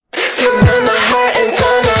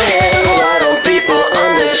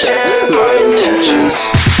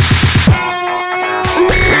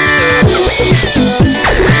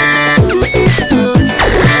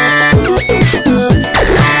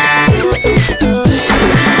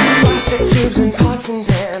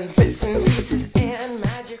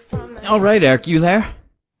All right, Eric, you there?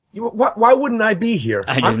 Why wouldn't I be here?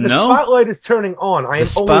 I didn't know. The spotlight is turning on. I am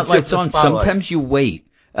The always here for spotlight's the on. spotlight. Sometimes you wait.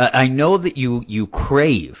 I know that you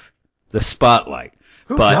crave the spotlight.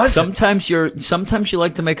 Who But doesn't? sometimes you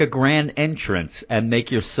like to make a grand entrance and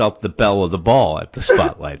make yourself the belle of the ball at the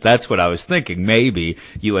spotlight. That's what I was thinking. Maybe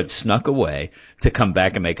you had snuck away to come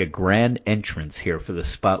back and make a grand entrance here for the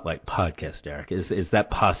Spotlight podcast, Eric. Is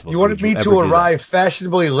that possible? You wanted me to arrive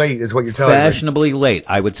fashionably late, is what you're telling me. Fashionably late.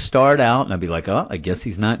 I would start out and I'd be like, oh, I guess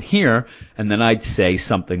he's not here. And then I'd say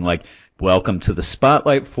something like, welcome to the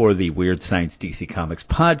Spotlight for the Weird Science DC Comics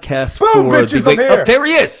podcast. Boom, bitches, I'm here. Oh, there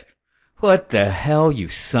he is. What the hell, you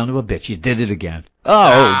son of a bitch. You did it again.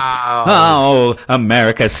 Oh,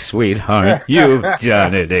 America's sweetheart. You've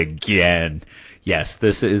done it again. Yes,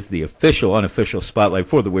 this is the official, unofficial Spotlight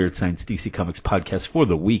for the Weird Science DC Comics podcast for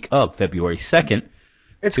the week of February 2nd,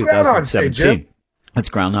 it's 2017. It's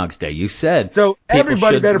Groundhog's Day. You said. So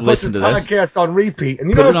everybody better put this podcast on repeat.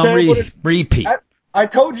 And you know what I'm saying? Repeat. I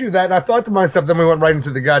told you that, and I thought to myself, then we went right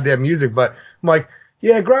into the goddamn music, but I'm like,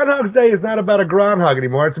 yeah, Groundhog's Day is not about a groundhog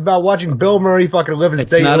anymore. It's about watching Bill Murray fucking live his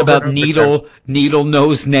day. It's not about Needle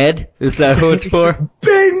Nose Ned. Is that who it's for?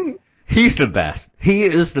 Bing! He's the best. He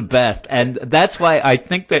is the best. And that's why I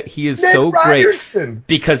think that he is Ned so Ryerson. Great.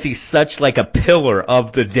 Because he's such like a pillar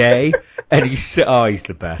of the day. And he's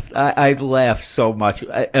the best. I laugh so much,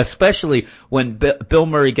 especially when Bill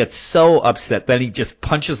Murray gets so upset, then he just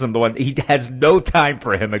punches him. He has no time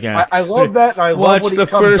for him again. I love that, and I love what he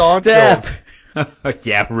comes on to.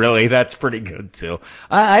 Yeah, really, that's pretty good too.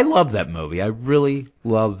 I love that movie. I really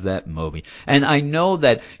love that movie, and I know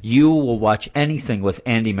that you will watch anything with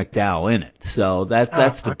Andie MacDowell in it. So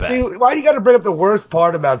that's the best. See, why do you got to bring up the worst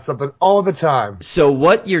part about something all the time? So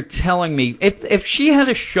what you're telling me, if she had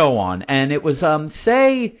a show on and it was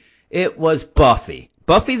say it was Buffy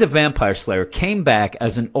the Vampire Slayer came back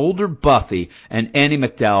as an older Buffy, and Andie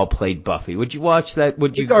MacDowell played Buffy. Would you watch that?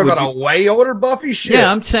 You're talking about a way older Buffy? Shit.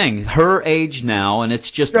 Yeah, I'm saying her age now, and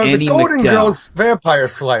it's just Andie MacDowell. The Golden Girls Vampire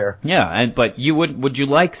Slayer. Yeah, but would you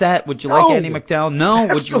like that? Would you like Andie MacDowell?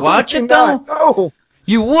 No. Would you watch it though? No.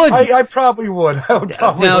 You would. I probably would. I would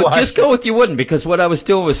probably watch just go with you wouldn't, because what I was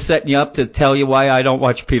doing was setting you up to tell you why I don't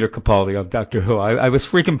watch Peter Capaldi on Doctor Who. I was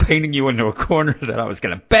freaking painting you into a corner that I was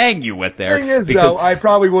going to bang you with there. The thing is, though, I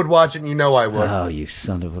probably would watch it, and you know I would. Oh, you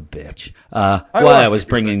son of a bitch. While I was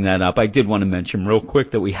bringing that up, I did want to mention real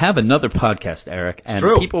quick that we have another podcast, Eric, and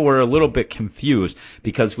people were a little bit confused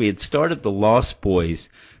because we had started the Lost Boys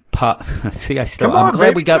See, I'm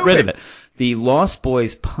glad we got rid of it. The Lost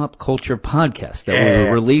Boys Pop Culture Podcast that we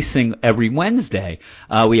were releasing every Wednesday.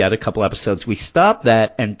 We had a couple episodes. We stopped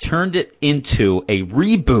that and turned it into a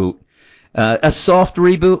reboot. A soft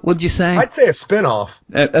reboot, would you say? I'd say a spinoff.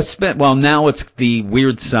 Well, now it's the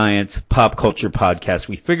Weird Science Pop Culture Podcast.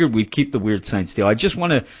 We figured we'd keep the Weird Science deal. I just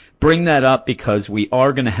want to bring that up because we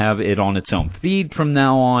are going to have it on its own feed from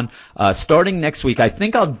now on. Starting next week, I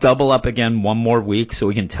think I'll double up again one more week so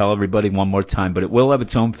we can tell everybody one more time, but it will have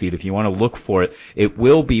its own feed. If you want to look for it, it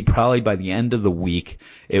will be probably by the end of the week.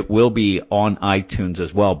 It will be on iTunes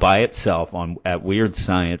as well by itself at Weird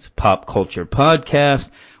Science Pop Culture Podcast.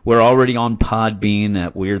 We're already on Podbean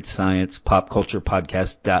at Weird Science Pop Culture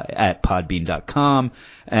Podcast at podbean.com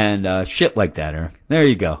and shit like that, Eric. There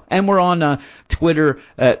you go. And we're on Twitter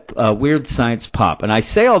at Weird Science Pop. And I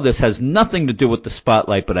say all this has nothing to do with the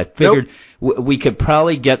Spotlight, but I figured we could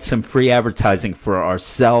probably get some free advertising for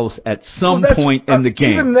ourselves at some point in the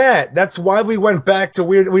game. Even that's why we went back to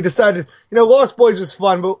Weird. We decided, Lost Boys was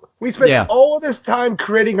fun, but we spent all of this time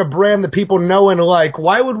creating a brand that people know and like.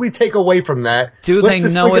 Why would we take away from that? They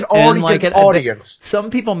know it and like it? Audience. Some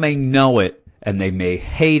people may know it and they may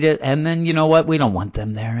hate it, and then you know what? We don't want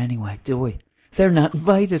them there anyway, do we? They're not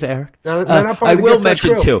invited, Eric. I will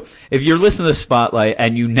mention, too, if you're listening to Spotlight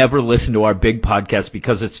and you never listen to our big podcast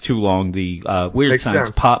because it's too long, the Weird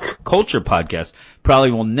Science Pop Culture Podcast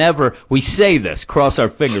probably will never, we say this, cross our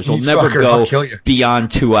fingers, will never go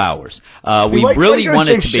beyond 2 hours. We really want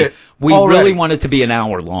it to be an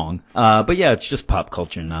hour long. But yeah, it's just pop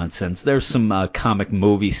culture nonsense. There's some comic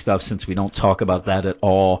movie stuff since we don't talk about that at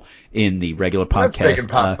all in the regular podcast. That's big in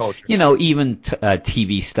pop culture. Even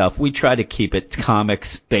TV stuff. We try to keep it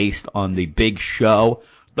comics based on the big show.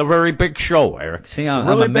 The very big show, Eric. See, I'm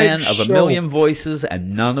a man of a million voices,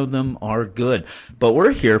 and none of them are good. But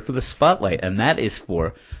we're here for the Spotlight, and that is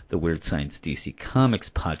for the Weird Science DC Comics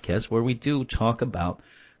podcast, where we do talk about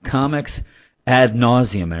comics ad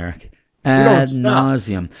nauseum, Eric. Ad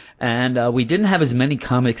nauseum. And we didn't have as many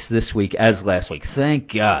comics this week as last week.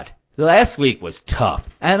 Thank God. Last week was tough.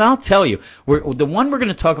 And I'll tell you, the one we're going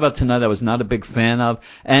to talk about tonight I was not a big fan of,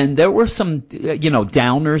 and there were some,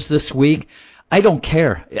 downers this week. I don't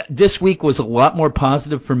care. This week was a lot more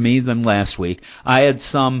positive for me than last week. I had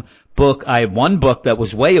one book that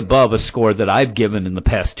was way above a score that I've given in the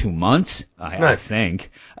past 2 months, I think.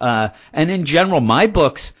 And in general, my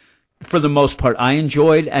books, for the most part, I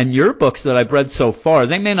enjoyed, and your books that I've read so far,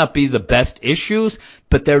 they may not be the best issues,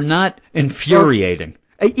 but they're not infuriating.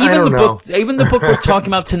 Even the book we're talking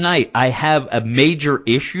about tonight, I have a major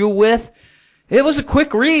issue with. It was a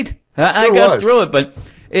quick read. I got through it, but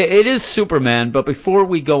it is Superman. But before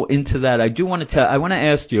we go into that, I want to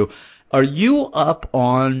ask you, are you up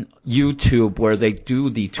on YouTube where they do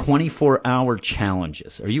the 24-hour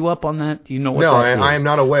challenges? Are you up on that? Do you know what that is? No, I am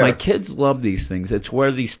not aware. My kids love these things. It's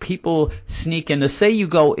where these people sneak in. Say you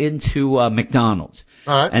go into McDonald's,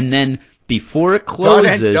 all right, and then before it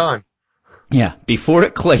closes, done. Yeah,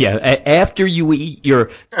 after you eat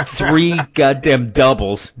your 3 goddamn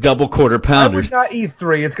double quarter pounders. I would not eat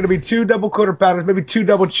 3. It's going to be 2 double quarter pounders, maybe 2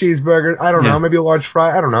 double cheeseburgers. I don't know, maybe a large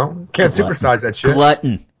fry. I don't know. Can't supersize that shit.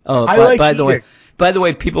 Glutton. Oh, by the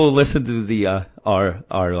way, people who listen to the our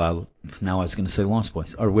now I was going to say Lost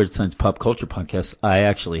Boys, our Weird Science Pop Culture podcast. I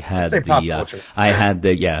actually had I had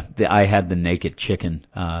the naked chicken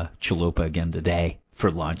chalupa again today for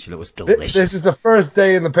lunch, and it was delicious. This is the first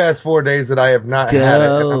day in the past 4 days that I have not had it.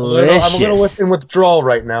 I'm a little in withdrawal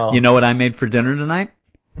right now. You know what I made for dinner tonight?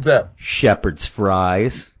 What's that? Shepherd's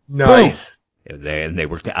fries. Nice. Boom.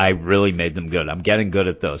 I really made them good. I'm getting good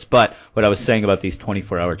at those. But what I was saying about these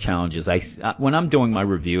 24-hour challenges, when I'm doing my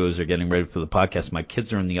reviews or getting ready for the podcast, my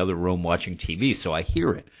kids are in the other room watching TV, so I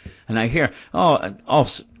hear it. And I hear,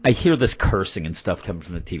 I hear this cursing and stuff coming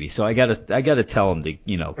from the TV. So I gotta tell them to,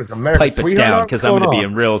 pipe it down, because I'm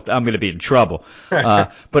gonna be in trouble.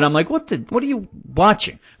 But I'm like, what are you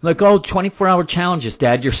watching? I'm like, 24-hour challenges,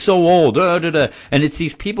 Dad. You're so old. And it's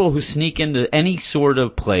these people who sneak into any sort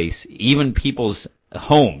of place, even people's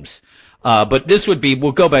homes. But this would be,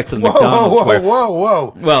 we'll go back to the McDonald's.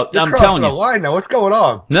 Whoa. Well, You're I'm telling you. the line now. What's going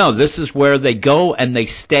on? No, this is where they go and they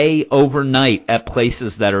stay overnight at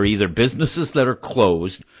places that are either businesses that are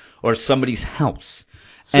closed or somebody's house.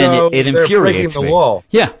 So and it infuriates breaking the me. wall.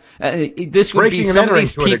 Yeah. This would be, some of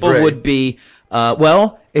these people would be,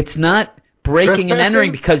 it's not breaking and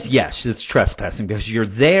entering because, yes, it's trespassing because you're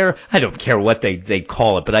there. I don't care what they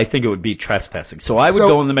call it, but I think it would be trespassing. So I would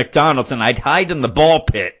go in the McDonald's and I'd hide in the ball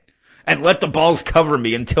pit and let the balls cover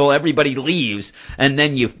me until everybody leaves, and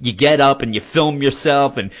then you get up and you film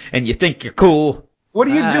yourself and you think you're cool. What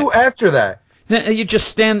do you do after that? You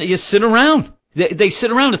just you sit around. They sit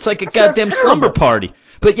around. It's like a goddamn slumber party.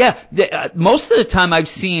 But yeah, most of the time I've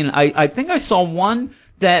seen, I think I saw one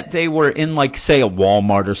that they were in, like, say, a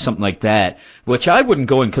Walmart or something like that, which I wouldn't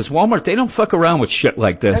go in because Walmart, they don't fuck around with shit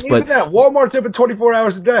like this. And even that, Walmart's open 24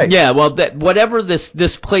 hours a day. Yeah, well, whatever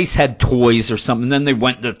this place had toys or something, then they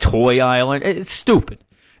went to the toy aisle. It's stupid.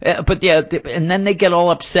 But yeah, and then they get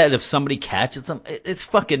all upset if somebody catches them. It's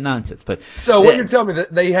fucking nonsense. But so what you're telling me,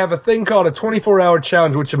 that they have a thing called a 24-hour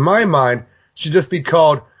challenge, which in my mind should just be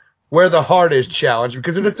called Where the Heart Is Challenge,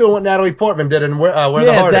 because they're just doing what Natalie Portman did in Where the Heart Is.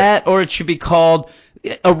 Yeah, that, or it should be called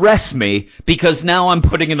Arrest Me, because now I'm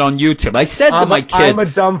putting it on YouTube. I said to my kids, I'm a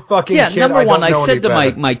dumb fucking kid. Yeah, number one, I said to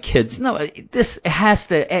my kids, no,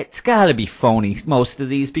 it's got to be phony, most of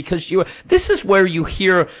these, because this is where you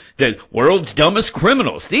hear the world's dumbest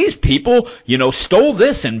criminals. These people, stole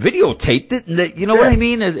this and videotaped it, and what I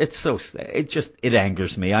mean? It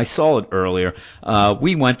angers me. I saw it earlier.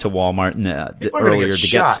 We went to Walmart earlier to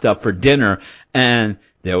get stuff for dinner, and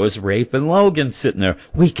there was Rafe and Logan sitting there.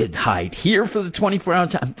 We could hide here for the 24-hour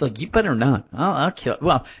time. I'm like, you better not. I'll kill.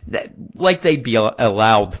 Well, like they'd be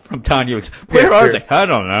allowed from Tanya. Where are they? I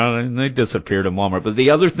don't know. They disappeared in Walmart. But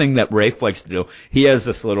the other thing that Rafe likes to do, he has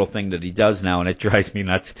this little thing that he does now, and it drives me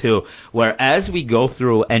nuts too, where as we go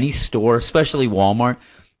through any store, especially Walmart,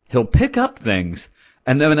 he'll pick up things,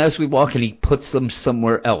 and then as we walk in, he puts them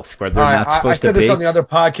somewhere else where they're not supposed to be. I said this on the other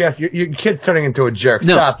podcast. Your kid's turning into a jerk.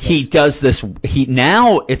 No, Stop this. He does this.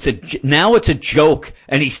 Now it's a joke,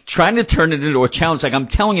 and he's trying to turn it into a challenge. Like I'm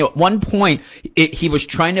telling you, at one point he was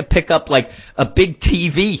trying to pick up like a big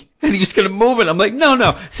TV, and he was going to move it. I'm like,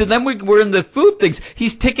 no. So then we're in the food things. He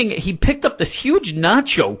picked up this huge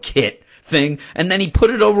nacho kit thing, and then he put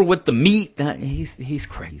it over with the meat. He's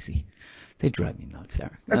crazy. They drive me nuts,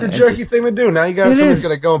 Eric. That's a jerky thing to do. Now somebody's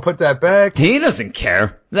going to go and put that back. He doesn't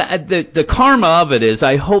care. The karma of it is,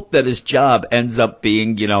 I hope that his job ends up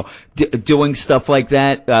being, doing stuff like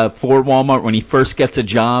that for Walmart when he first gets a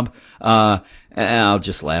job. And I'll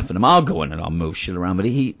just laugh at him. I'll go in and I'll move shit around. But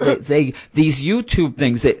these YouTube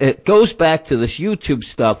things, it goes back to this YouTube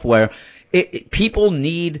stuff where people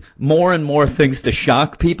need more and more things to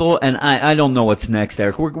shock people, and I don't know what's next,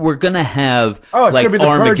 Eric. We're gonna have it's gonna be the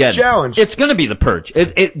Armageddon. Purge challenge. It's gonna be the Purge.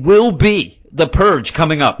 It will be the Purge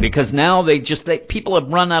coming up because now people have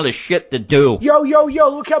run out of shit to do. Yo!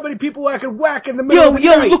 Look how many people I can whack in the middle of the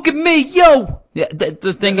night. Look at me, yo! Yeah,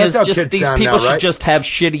 the thing is, just these people should just have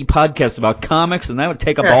shitty podcasts about comics, and that would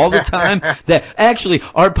take up all the time. That actually,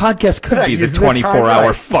 our podcast could be the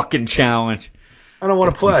 24-hour fucking challenge. I don't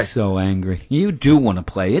want to play. I'm so angry. You do want to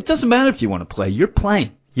play. It doesn't matter if you want to play. You're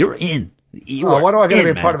playing. You're in. Why do I gotta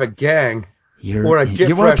be a part of a gang or a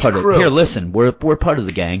Get Fresh crew? Here, listen. We're part of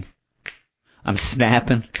the gang. I'm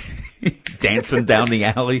snapping, dancing down the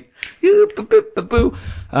alley.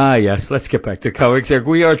 Yes, let's get back to comics, Eric.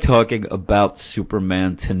 We are talking about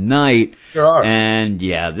Superman tonight. Sure are. And,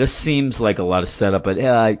 this seems like a lot of setup, but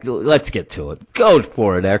let's get to it. Go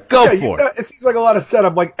for it, Eric. Go for it. It seems like a lot of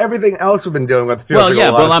setup, like everything else we've been doing with.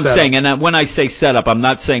 I'm saying, and when I say setup, I'm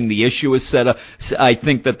not saying the issue is set up. I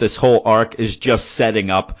think that this whole arc is just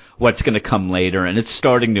setting up what's going to come later, and it's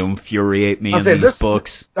starting to infuriate me in these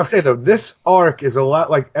books. I'll say, though, this arc is a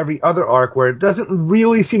lot like every other arc where it doesn't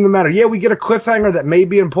really seem to matter. Yeah, we get a cliffhanger that may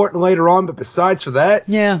be important later on, but besides for that,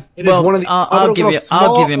 it is one of the I'll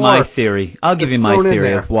give you my theory. I'll give you my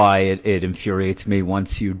theory of why it infuriates me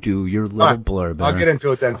once you do your little blurb. I'll get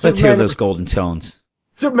into it then. Let's hear those golden tones.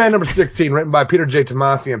 Superman number 16, written by Peter J.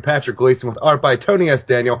 Tomasi and Patrick Gleason, with art by Tony S.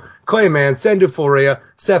 Daniel, Clay Mann, Sandu Faria,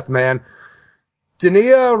 Seth Mann,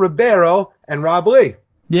 Dania Ribeiro, and Rob Lee.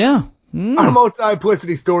 Yeah. Our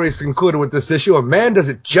multiplicity story is concluded with this issue, and man, does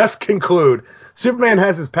it just conclude. Superman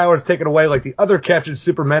has his powers taken away like the other captured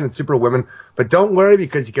Supermen and Superwomen, but don't worry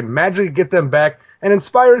because you can magically get them back and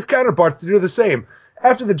inspire his counterparts to do the same.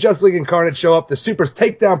 After the Justice League Incarnate show up, the Supers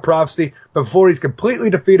take down Prophecy, but before he's completely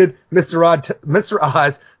defeated, Mr.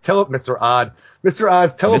 Oz teleports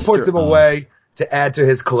him away to add to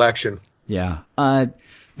his collection. Yeah.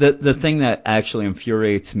 The thing that actually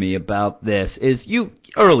infuriates me about this is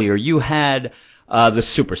earlier you had the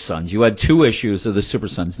Super Sons. You had 2 issues of the Super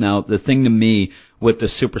Sons. Now, the thing to me with the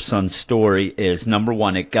Super Sons story is, number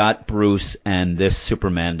one, it got Bruce and this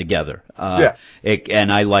Superman together.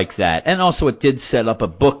 And I like that. And also it did set up a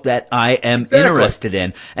book that I am interested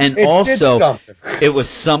in. And it was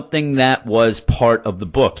something that was part of the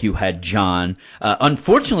book. You had John.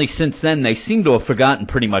 Unfortunately, since then, they seem to have forgotten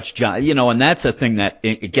pretty much John, and that's a thing that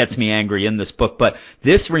it gets me angry in this book. But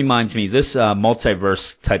this reminds me, this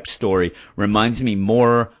multiverse type story reminds me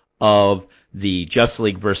more of the Justice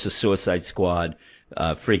League versus Suicide Squad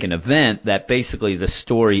freaking event, that basically the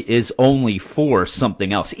story is only for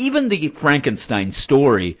something else. Even the Frankenstein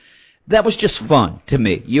story, that was just fun to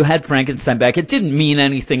me. You had Frankenstein back. It didn't mean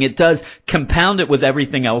anything. It does compound it with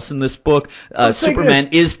everything else in this book. Superman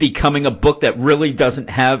is becoming a book that really doesn't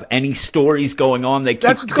have any stories going on. They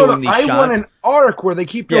keep doing these shots. I want an arc where they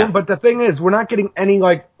keep doing, but the thing is, we're not getting any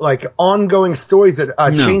like ongoing stories that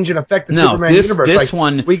change and affect the Superman universe. This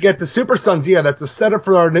one, we get the Super Sons. Yeah, that's a setup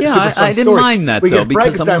for our Super Sons story. I didn't mind that. We get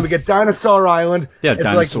Frankenstein. We get Dinosaur Island. Yeah,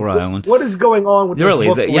 Dinosaur Island. What is going on with this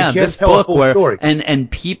book? We can't tell a full story.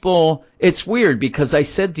 And people, it's weird because I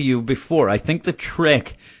said to you before, I think the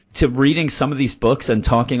trick to reading some of these books and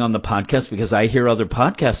talking on the podcast, because I hear other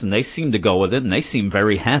podcasts and they seem to go with it and they seem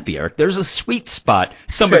very happy, Eric. There's a sweet spot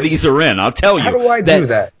some of these are in, I'll tell you. How do I do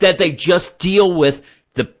that? That they just deal with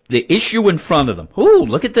the issue in front of them. Ooh,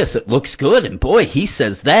 look at this. It looks good. And boy, he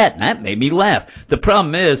says that, and that made me laugh. The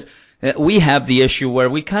problem is we have the issue where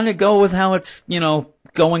we kind of go with how it's,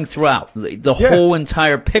 going throughout the whole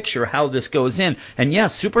entire picture, how this goes in. And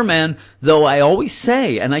yes, Superman, though I always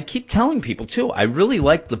say, and I keep telling people too, I really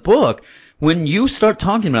like the book. When you start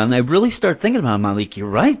talking about it and I really start thinking about it, I'm like, you're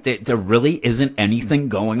right, there really isn't anything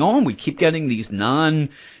going on. We keep getting these important,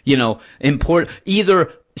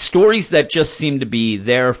 either stories that just seem to be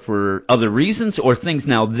there for other reasons or things.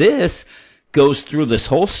 Now this goes through this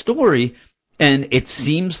whole story and it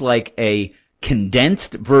seems like a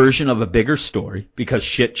condensed version of a bigger story because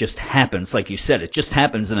shit just happens. Like you said, it just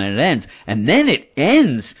happens and then it ends. And then it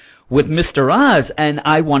ends with Mr. Oz, and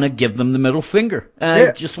I want to give them the middle finger.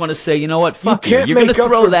 I just want to say, you know what, fuck you. You're going to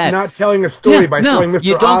throw that. Not telling a story by throwing Mr. Oz.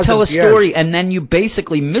 You don't tell a story, and then you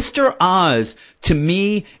basically, Mr. Oz, to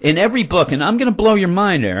me, in every book, and I'm going to blow your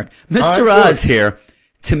mind, Eric, Mr. Oz here,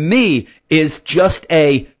 to me, is just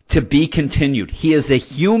a to be continued. He is a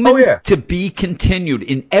human to be continued.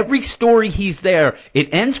 In every story he's there,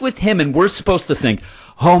 it ends with him, and we're supposed to think,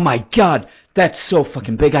 oh my God, That's so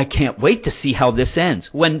fucking big. I can't wait to see how this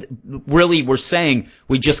ends. When really we're saying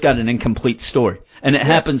we just got an incomplete story. And it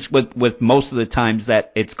happens with most of the times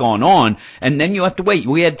that it's gone on. And then you have to wait.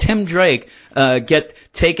 We had Tim Drake get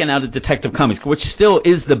taken out of Detective Comics, which still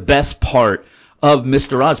is the best part of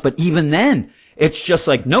Mr. Oz. But even then, it's just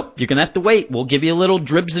like, nope, you're going to have to wait. We'll give you a little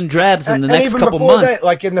dribs and drabs in the next couple months. And even before that,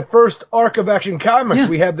 like in the first arc of Action Comics,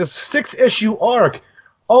 we had this 6-issue arc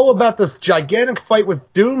all about this gigantic fight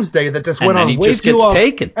with Doomsday that just went on way too long.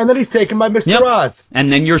 Taken. And then he's taken by Mr. Oz. And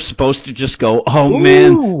then you're supposed to just go, oh,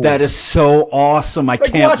 man, that is so awesome. I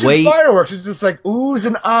can't watching wait. Fireworks. It's just like oohs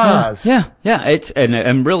and ahs. Yeah. It's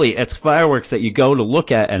and really, it's fireworks that you go to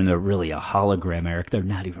look at, and they're really a hologram, Eric. They're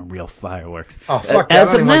not even real fireworks. Oh, fuck that.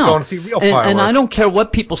 I don't even like going to see real fireworks. And I don't care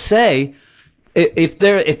what people say.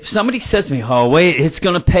 If somebody says to me, oh, wait, it's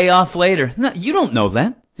going to pay off later. No, you don't know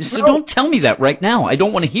that. So don't tell me that right now. I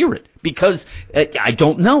don't want to hear it because I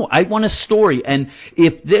don't know. I want a story. And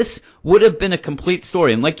if this would have been a complete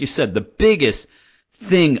story, and like you said, the biggest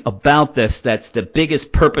thing about this that's the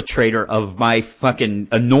biggest perpetrator of my fucking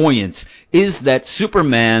annoyance is that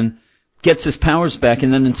Superman gets his powers back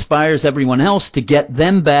and then inspires everyone else to get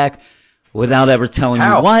them back without ever telling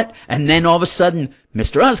you what. And then all of a sudden,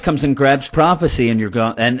 Mr. Oz comes and grabs Prophecy, and you're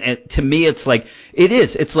going. And to me, it's like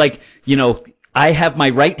it's like, you know, I have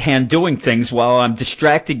my right hand doing things while I'm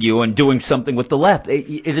distracting you and doing something with the left.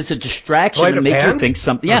 It is a distraction to make you think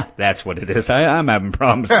something. Yeah, that's what it is. I'm having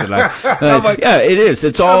problems tonight. Yeah, it is.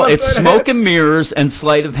 It's smoke and mirrors and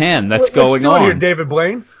sleight of hand that's going on. Here, David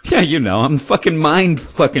Blaine? Yeah, you know, I'm fucking mind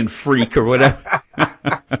fucking freak or whatever.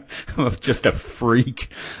 I'm just a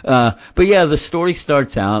freak. But yeah, the story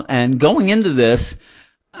starts out, and going into this,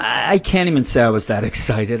 I can't even say I was that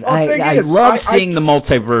excited. I love seeing the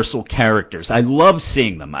multiversal characters. I love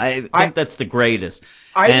seeing them. I think that's the greatest.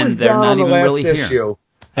 I was down on the last issue.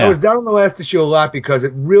 I was down on the last issue a lot because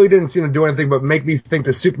it really didn't seem to do anything but make me think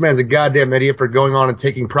that Superman's a goddamn idiot for going on and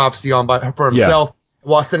taking Prophecy on for himself.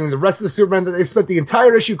 While sending the rest of the Superman that they spent the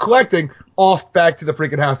entire issue collecting off back to the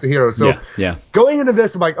freaking House of Heroes. So going into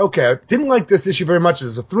this, I'm like, okay, I didn't like this issue very much.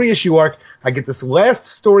 It's a 3-issue arc. I get this last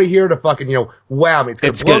story here to fucking, wow me. It's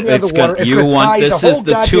going to blow me out of the water. This is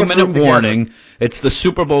the 2-minute warning. It's the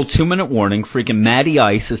Super Bowl 2-minute warning. Freaking Matty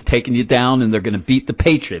Ice is taking you down, and they're going to beat the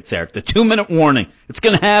Patriots, Eric. The 2-minute warning. It's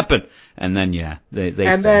going to happen. And then, they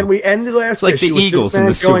and then we end the last like issue the Eagles in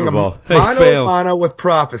the Super Bowl. Mano with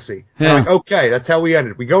Prophecy. Yeah. Like, okay, that's how we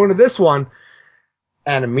ended. We go into this one,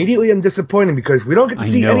 and immediately I'm disappointed because we don't get to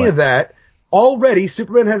see any of that. Already,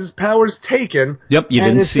 Superman has his powers taken. Yep, you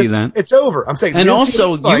didn't see that. It's over. I'm saying. And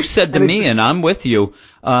also, you said to me, and I'm with you,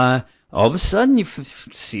 all of a sudden you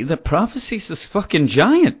see that Prophecy's this fucking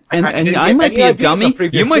giant. And I might be a dummy.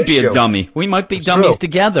 You might be a dummy. We might be dummies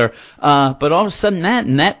together. But all of a sudden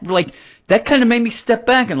that kind of made me step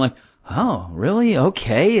back and like, oh, really?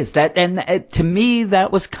 Okay. Is that, and to me,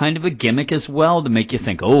 that was kind of a gimmick as well to make you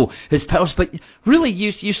think, oh, his powers, but really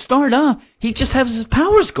you start up, he just has his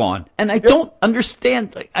powers gone. And I don't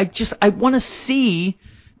understand. I want to see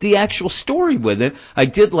the actual story with it. I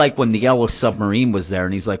did like when the Yellow Submarine was there,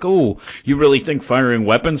 and he's like, oh, you really think firing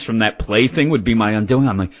weapons from that plaything would be my undoing?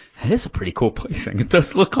 I'm like, that is a pretty cool plaything. It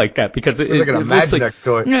does look like that because it looks like an Imaginext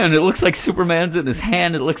toy. Yeah, and it looks like Superman's in his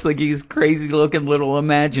hand. It looks like he's crazy looking little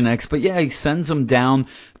Imaginext. But yeah, he sends him down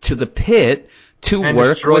to the pit to and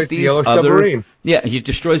work with these Yellow other. Submarine. Yeah, he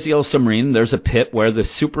destroys the Yellow Submarine. There's a pit where the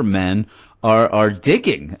Supermen are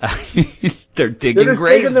digging. They're digging just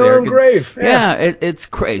graves. Digging their own grave. Yeah, it's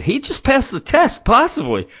crazy. He just passed the test,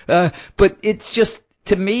 possibly. But it's just,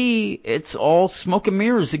 to me, it's all smoke and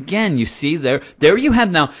mirrors again. You see, there you have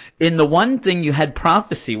now, in the one thing you had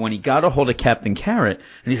Prophecy when he got a hold of Captain Carrot,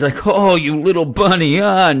 and he's like, oh, you little bunny,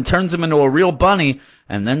 and turns him into a real bunny,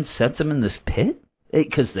 and then sets him in this pit?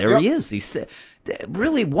 Because there he is. He's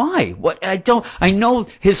really, why? What? I know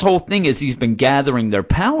his whole thing is he's been gathering their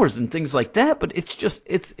powers and things like that, but it's just,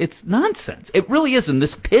 it's nonsense. It really isn't.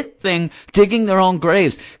 This pit thing, digging their own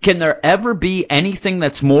graves. Can there ever be anything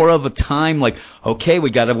that's more of a time like, okay, we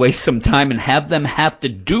gotta waste some time and have them have to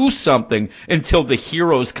do something until the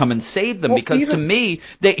heroes come and save them? Because to me,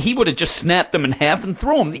 he would have just snapped them in half and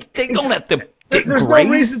thrown them. They don't have to. There's no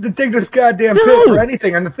reason to dig this goddamn pit for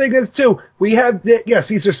anything. And the thing is, too, we have,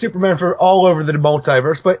 these are Superman for all over the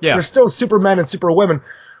multiverse, but there's still Superman and Superwomen.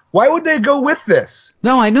 Why would they go with this?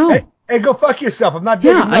 No, I know. Hey, go fuck yourself. I'm not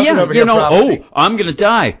digging nothing over here, Prophecy. I'm going to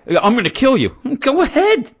die. I'm going to kill you. Go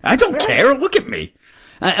ahead. I don't care. Look at me.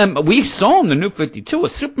 We saw in the New 52, a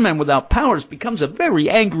Superman without powers becomes a very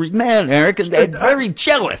angry man, Eric, and very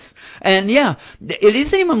jealous. And it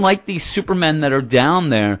isn't even like these Supermen that are down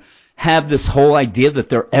there have this whole idea that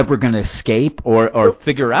they're ever going to escape or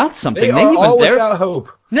figure out something. They are all without hope.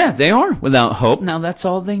 Yeah, they are without hope. Now that's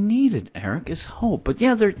all they needed, Eric, is hope. But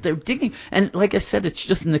yeah, they're digging, and like I said, it's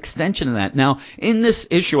just an extension of that. Now, in this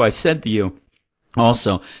issue, I said to you,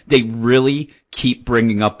 also, they really keep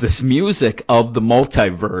bringing up this music of the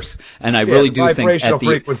multiverse, and I really do think I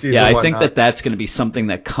think that that's going to be something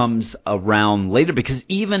that comes around later, because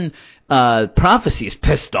even Prophecy is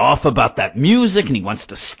pissed off about that music and he wants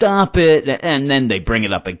to stop it, and then they bring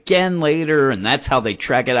it up again later, and that's how they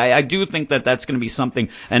track it. I do think that that's going to be something,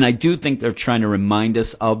 and I do think they're trying to remind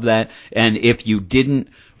us of that. And if you didn't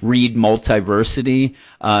read Multiversity,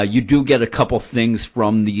 you do get a couple things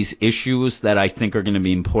from these issues that I think are going to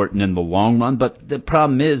be important in the long run. But the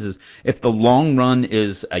problem is if the long run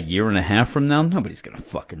is a year and a half from now, nobody's going to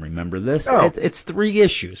fucking remember this. Oh. It's 3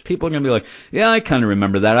 issues. People are going to be like, yeah, I kind of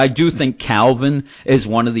remember that. I do think Calvin is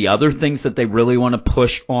one of the other things that they really want to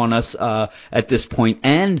push on us at this point.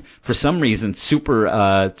 And for some reason,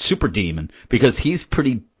 Super Demon, because he's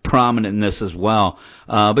pretty prominent in this as well.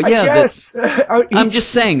 But yeah, I guess. I'm just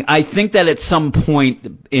saying, I think that at some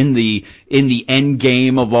point in the end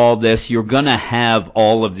game of all this, you're gonna have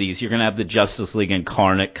all of these. You're gonna have the Justice League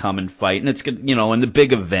Incarnate come and fight, and it's gonna, in the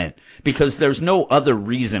big event, because there's no other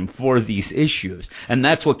reason for these issues, and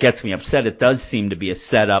that's what gets me upset. It does seem to be a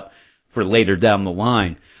setup for later down the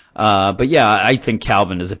line. But yeah, I think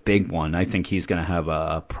Calvin is a big one. I think he's going to have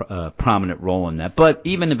a prominent role in that. But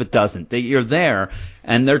even if it doesn't, you're there,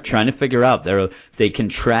 and they're trying to figure out. They can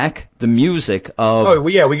track the music of. Oh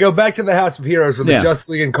yeah, we go back to the House of Heroes where the Justice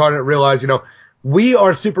League Incarnate realized, we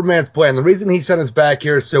are Superman's plan. The reason he sent us back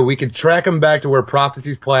here is so we can track him back to where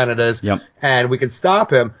Prophecy's planet is, and we can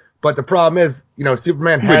stop him. But the problem is,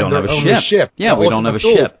 Superman had their own ship. Yeah, we don't have a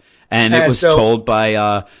ship, and it was told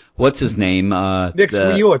by. What's his name? Nick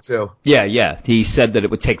Swiuto. Yeah. He said that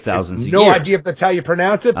it would take thousands of years. No idea if that's how you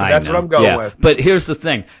pronounce it, but that's what I'm going with. But here's the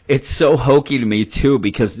thing. It's so hokey to me, too,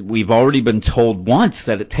 because we've already been told once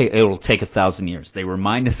that it'll take 1,000 years. They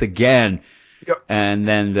remind us again, and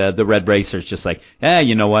then the Red Racer's just like,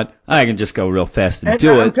 you know what? I can just go real fast and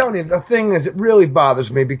do it. I'm telling you, the thing is, it really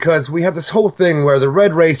bothers me because we have this whole thing where the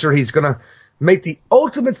Red Racer, he's going to make the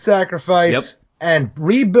ultimate sacrifice and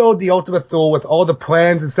rebuild the Ultimate Thule with all the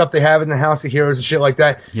plans and stuff they have in the House of Heroes and shit like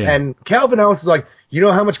that. Yeah. And Calvin House is like, you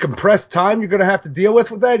know how much compressed time you're going to have to deal with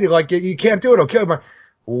that? You're like, you can't do it. Okay.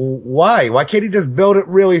 Why? Why can't he just build it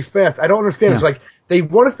really fast? I don't understand. It's like they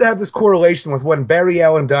want us to have this correlation with when Barry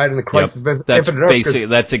Allen died in the Crisis of Infinite Earths.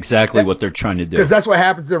 That's exactly what they're trying to do. Because that's what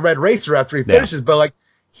happens to the Red Racer after he finishes. But like,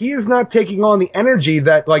 he is not taking on the energy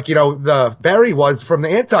that the Barry was from the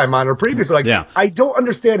Anti-Monitor previously. I don't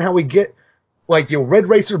understand how we get Red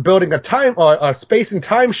Racer building a space and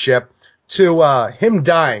time ship to him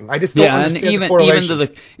dying. I just don't understand the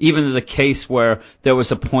correlation. Even to the case where there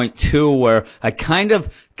was a point too where I kind of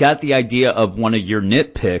got the idea of one of your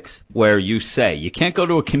nitpicks where you say you can't go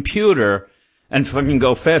to a computer and fucking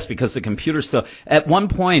go fast because the computer still. At one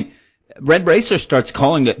point, Red Racer starts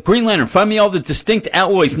calling it, Green Lantern, find me all the distinct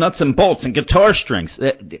alloys, nuts and bolts, and guitar strings.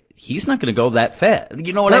 He's not going to go that fast.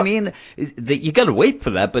 You know what I mean? You got to wait for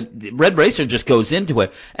that, but Red Racer just goes into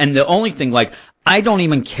it. And the only thing, I don't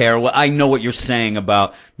even care. I know what you're saying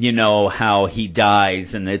about, how he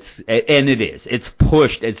dies, and it's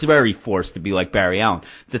pushed. It's very forced to be like Barry Allen.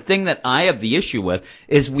 The thing that I have the issue with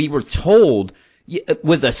is we were told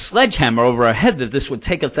with a sledgehammer over our head that this would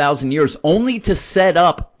take 1,000 years only to set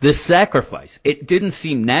up this sacrifice. It didn't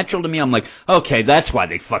seem natural to me. I'm like, okay, that's why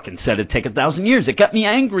they fucking said it'd take 1,000 years. It got me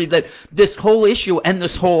angry that this whole issue and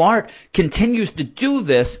this whole arc continues to do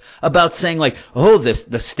this about saying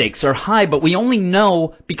the stakes are high, but we only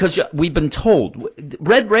know because we've been told.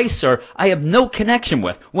 Red Racer, I have no connection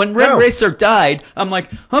with. When Red Racer died, I'm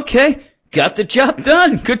like, okay, got the job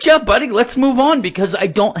done. Good job, buddy. Let's move on because I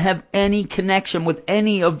don't have any connection with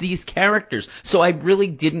any of these characters. So I really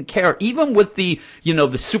didn't care. Even with the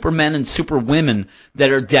Supermen and Superwomen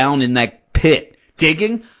that are down in that pit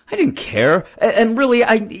digging, I didn't care. And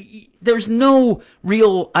really, there's no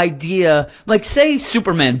real idea. Say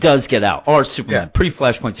Superman does get out, or Superman,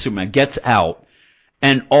 pre-Flashpoint Superman gets out,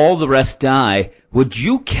 and all the rest die. Would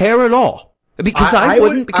you care at all? Because I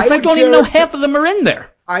wouldn't, because I don't even know half of them are in there.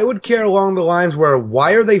 I would care along the lines where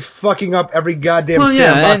why are they fucking up every goddamn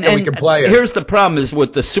sandbox that we can play in? Here's the problem is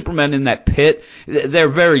with the Supermen in that pit, they're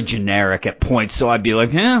very generic at points, so I'd be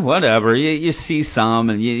like, whatever. You see some,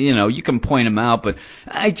 and you can point them out, but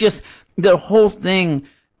the whole thing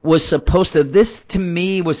was supposed to, this to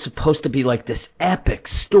me was supposed to be like this epic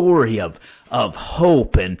story of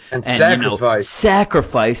hope and sacrifice.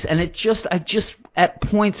 Sacrifice, and at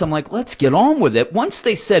points I'm like, let's get on with it. Once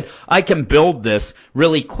they said I can build this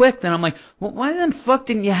really quick, then I'm like, well, why the fuck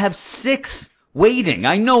didn't you have 6 waiting?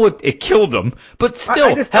 I know it killed them, but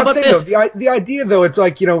still, how about this? Though, the idea, though, it's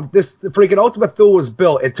like, this the freaking Ultima Thule was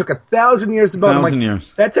built. It took 1,000 years to build. 1,000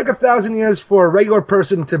 years. That took 1,000 years for a regular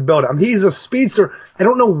person to build it. I mean, he's a speedster. I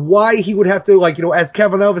don't know why he would have to, as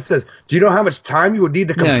Kevin Elvis says, do you know how much time you would need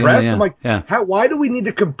to compress? Yeah. I'm like, why do we need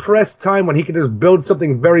to compress time when he can just build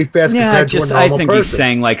something very fast compared to a normal person? I think he's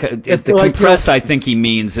saying, compress, I think he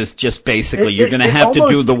means is just basically you're going to have to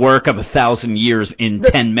do the work of 1,000 years in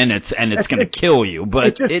 10 minutes, and it's going to kill you. But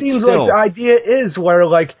it just seems like the idea is where,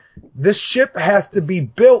 this ship has to be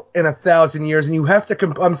built in 1,000 years, and you have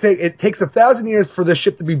to. I'm saying it takes 1,000 years for the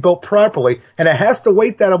ship to be built properly, and it has to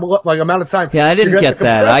wait that amount of time. Yeah, I didn't get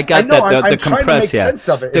that. I got that. The compressed, sense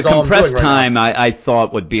of it. The compressed time, I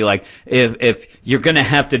thought would be like if you're going to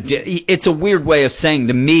have to. It's a weird way of saying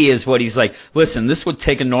to me is what he's like. Listen, this would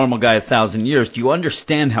take a normal guy 1,000 years. Do you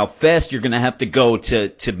understand how fast you're going to have to go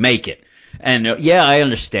to make it? And I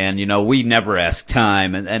understand, we never ask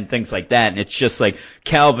time and things like that. And it's just like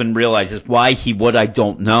Calvin realizes why he would, I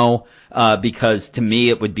don't know. Because to me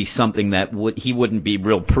it would be something that he wouldn't be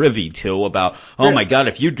real privy to about, oh my God,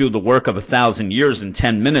 if you do the work of 1,000 years in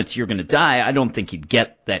 10 minutes, you're going to die. I don't think he'd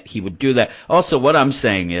get that he would do that. Also, what I'm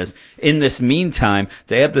saying is, in this meantime,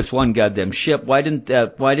 they have this one goddamn ship. Why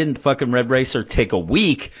didn't fucking Red Racer take a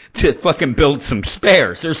week to fucking build some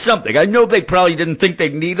spares or something? I know they probably didn't think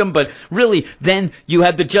they'd need them, but really, then you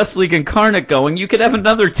had the Just League Incarnate going. You could have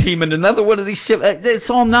another team and another one of these ships. It's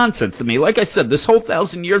all nonsense to me. Like I said, this whole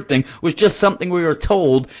 1,000-year thing was just something we were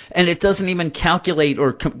told, and it doesn't even calculate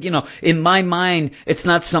or, in my mind, it's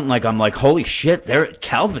not something like I'm like, holy shit,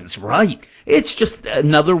 Calvin's right. It's just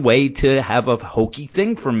another way to have a hokey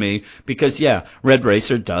thing for me because, Red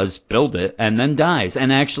Racer does build it and then dies.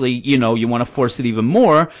 And actually, you want to force it even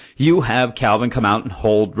more, you have Calvin come out and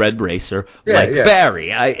hold Red Racer Barry.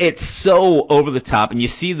 It's so over the top. And you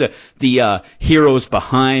see the heroes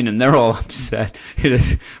behind, and they're all upset.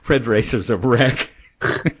 Red Racer's a wreck.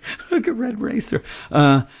 Look at Red Racer.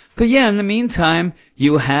 But in the meantime,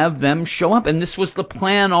 you have them show up, and this was the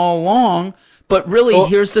plan all along. But really,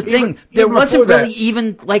 here's the thing. There wasn't really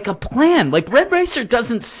even a plan. Red Racer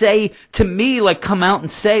doesn't say to me, come out and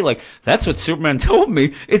say, that's what Superman told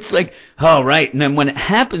me. It's like, oh, right. And then when it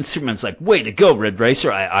happens, Superman's like, way to go, Red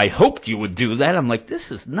Racer. I hoped you would do that. I'm like, this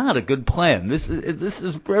is not a good plan. This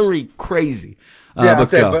is very crazy.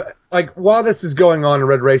 But while this is going on and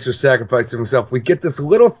Red Racer sacrificing himself, we get this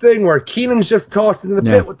little thing where Keenan's just tossed into the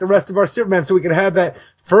pit with the rest of our Superman so we can have that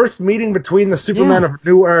first meeting between the Superman of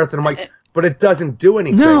New Earth. And I'm like, but it doesn't do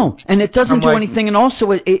anything. No, and it doesn't do anything. And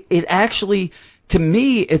also, it actually, to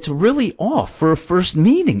me, it's really off for a first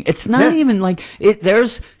meeting. It's not even like it.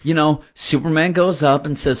 There's, Superman goes up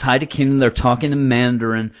and says hi to Keenan. They're talking in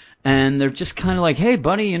Mandarin, and they're just kind of like, hey,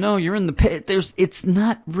 buddy, you're in the pit. It's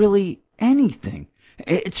not really anything.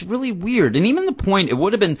 It's really weird. And even the point, it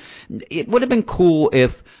would have been cool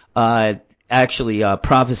if actually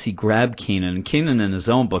Prophecy grabbed Keenan, and Keenan in his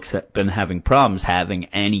own books had been having problems having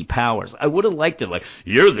any powers. I would have liked it,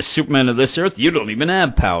 you're the Superman of this Earth, you don't even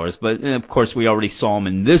have powers. But of course we already saw him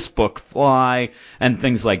in this book fly and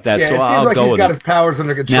things like that. So I'll go with it. He's got his powers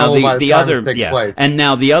under control by the time this takes place. And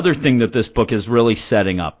now the other thing that this book is really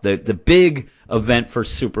setting up, the big event for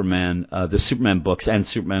Superman, the Superman books and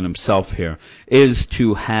Superman himself here, is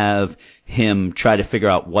to have him try to figure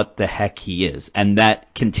out what the heck he is. And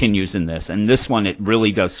that continues in this. And this one, it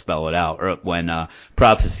really does spell it out when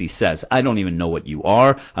Prophecy says, I don't even know what you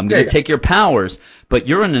are. I'm going to take your powers, but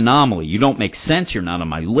you're an anomaly. You don't make sense. You're not on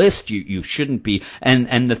my list. You shouldn't be.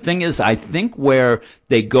 And the thing is, I think where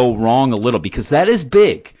they go wrong a little, because that is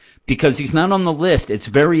big, because he's not on the list. It's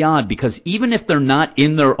very odd, because even if they're not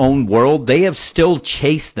in their own world, they have still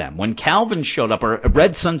chased them. When Calvin showed up, or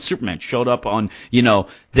Red Sun Superman showed up on,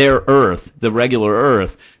 their Earth, the regular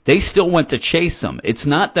Earth, they still went to chase them. It's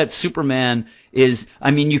not that Superman is,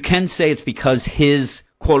 you can say it's because his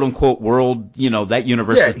quote-unquote world, that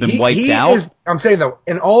universe has been wiped out. I'm saying, though,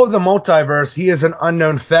 in all of the multiverse, he is an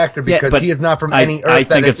unknown factor because he is not from any Earth I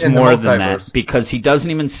think it's more in the than multiverse. that, because he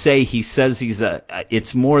doesn't even say, he says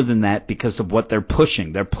it's more than that because of what they're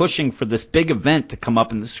pushing. They're pushing for this big event to come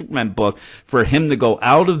up in the Superman book for him to go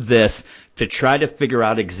out of this to try to figure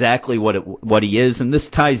out exactly what he is. And this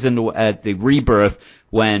ties into at the Rebirth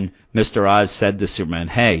when Mr. Oz said to Superman,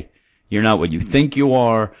 hey, you're not what you think you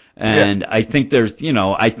are. And I think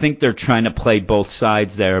they're trying to play both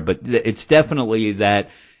sides there, but it's definitely that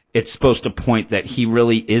it's supposed to point that he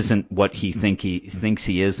really isn't what he thinks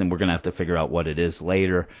he is, and we're going to have to figure out what it is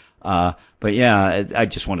later. But yeah, I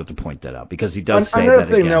just wanted to point that out because he does say another that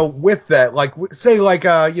thing again. though, with that, like say like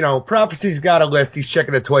Prophecy's got a list, he's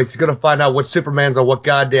checking it twice, he's gonna find out which Superman's on what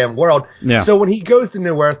goddamn world. Yeah. So when he goes to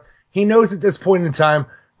New Earth, he knows at this point in time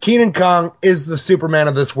Kenan Kong is the Superman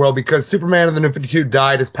of this world because Superman of the New 52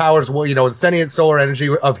 died. His powers, the sentient solar energy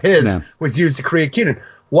of his was used to create Kenan.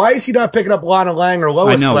 Why is he not picking up Lana Lang or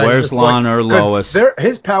Lois? I know, Lane where's Lana or Lois?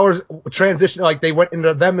 His powers transitioned, like they went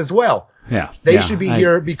into them as well. Yeah. They should be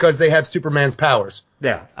here because they have Superman's powers.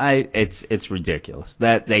 Yeah, it's ridiculous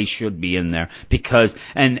that they should be in there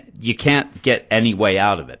and you can't get any way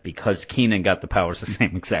out of it because Kenan got the powers the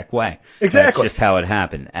same exact way. Exactly. That's just how it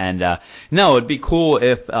happened. And no, it'd be cool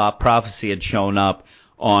if Prophecy had shown up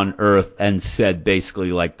on Earth and said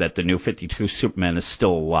basically like that the New 52 Superman is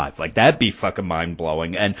still alive. Like that'd be fucking mind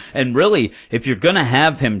blowing. And really, if you're gonna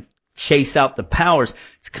have him chase out the powers,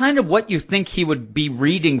 it's kind of what you think he would be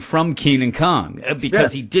reading from Kenan Kong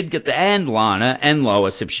because he did get and Lana and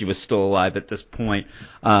Lois if she was still alive at this point.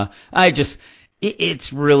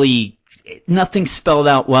 It's really nothing spelled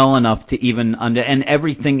out well enough to even and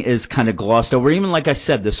everything is kind of glossed over. Even like I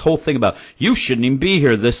said, this whole thing about you shouldn't even be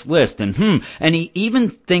here, this list, and he even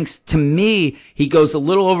thinks, to me, he goes a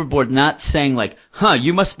little overboard, not saying like,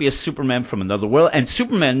 you must be a Superman from another world. And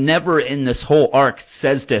Superman never in this whole arc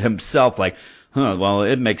says to himself like, well,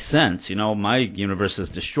 it makes sense. My universe is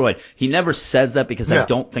destroyed. He never says that because I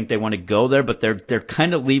don't think they want to go there, but they're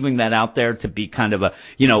kind of leaving that out there to be kind of a,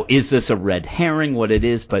 is this a red herring, what it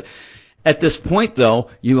is? But at this point,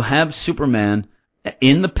 though, you have Superman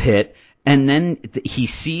in the pit, and then he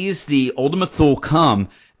sees the Ultimate Thule come,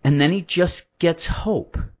 and then he just gets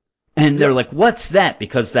hope. And they're like, what's that?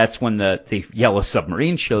 Because that's when the yellow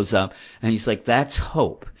submarine shows up, and he's like, that's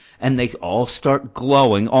hope. And they all start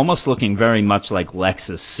glowing, almost looking very much like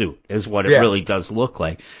Lex's suit, is what it really does look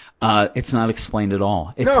like. It's not explained at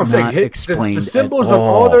all. It's not explained the symbols at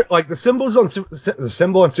all. on all the symbols on the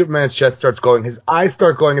symbol on Superman's chest starts glowing. His eyes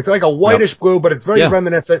start glowing. It's like a whitish blue, but it's very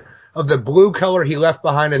reminiscent of the blue color he left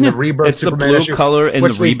behind in the Rebirth Superman issue. It's the blue color in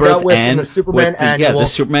the Rebirth and the Superman annual. Yeah, the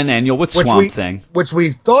Superman annual with Swamp Thing. Which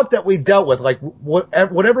we thought that we dealt with. Like,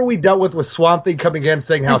 whatever we dealt with Swamp Thing coming in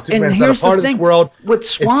saying how Superman's not a part of this world. With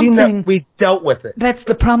Swamp Thing, that we dealt with it. That's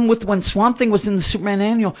the problem with when Swamp Thing was in the Superman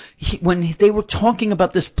annual. When they were talking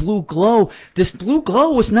about this blue glow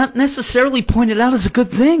was not necessarily pointed out as a good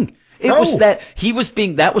thing. It was that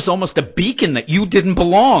that was almost a beacon that you didn't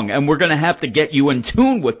belong, and we're going to have to get you in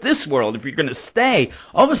tune with this world if you're going to stay.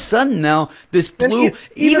 All of a sudden now, this blue,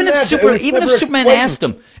 even if Superman asked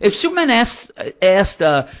him, if Superman asked,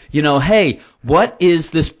 hey, what is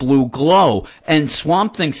this blue glow? And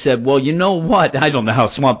Swamp Thing said, well, you know what? I don't know how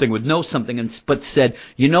Swamp Thing would know something, but said,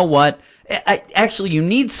 you know what? Actually, you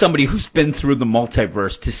need somebody who's been through the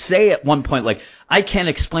multiverse to say at one point, like, I can't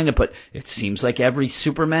explain it, but it seems like every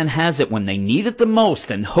Superman has it when they need it the most,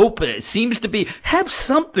 and hope it seems to be, have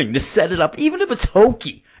something to set it up, even if it's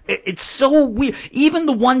hokey. It's so weird. Even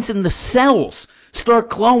the ones in the cells start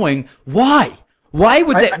glowing. Why? Why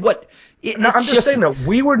would they? I'm just saying that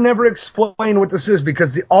we were never explained what this is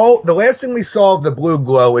because the last thing we saw of the blue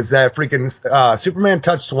glow is that freaking Superman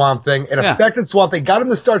touched Swamp Thing. It affected Swamp Thing, got him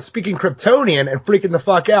to start speaking Kryptonian and freaking the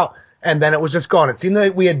fuck out, and then it was just gone. It seemed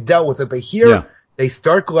like we had dealt with it, but here they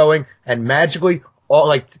start glowing and magically, all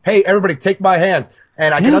like, hey, everybody, take my hands.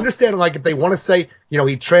 And I can understand, like, if they want to say, he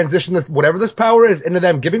transitioned this, whatever this power is, into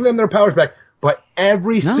them, giving them their powers back. But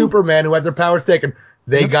every Superman who had their powers taken,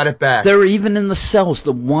 they got it back. They're even in the cells.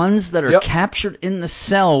 The ones that are captured in the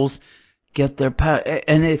cells get their power.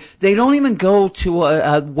 And they don't even go to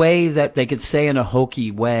a way that they could say in a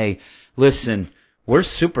hokey way, listen, we're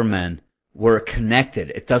Supermen. We're connected.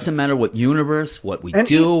 It doesn't matter what universe, what we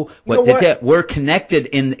do, we're connected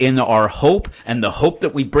in our hope and the hope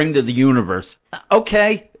that we bring to the universe.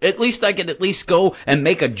 Okay, at least I can go and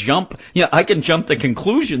make a jump. I can jump to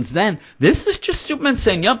conclusions then. This is just Superman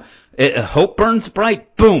saying, yep, hope burns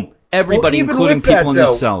bright. Boom. Everybody, including people in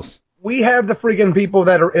the cells. We have the freaking people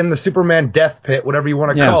that are in the Superman death pit, whatever you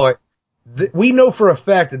want to call it. We know for a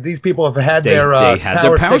fact that these people have had their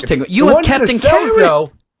powers taken. You have Captain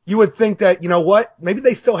Carrot. You would think that, maybe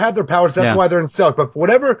they still have their powers. That's why they're in cells. But for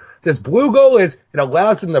whatever this blue glow is, it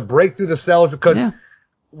allows them to break through the cells because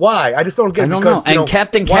why? I just don't get it. I don't know. And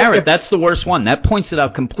Captain Carrot, that's the worst one. That points it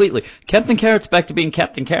out completely. Captain Carrot's back to being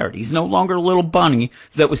Captain Carrot. He's no longer a little bunny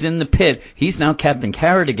that was in the pit. He's now Captain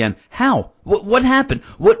Carrot again. How? What happened?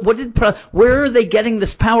 Where are they getting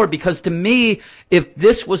this power? Because to me, if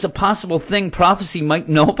this was a possible thing, Prophecy might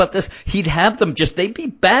know about this. He'd have them they'd be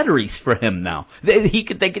batteries for him now. They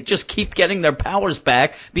could just keep getting their powers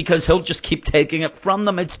back because he'll just keep taking it from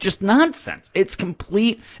them. It's just nonsense. It's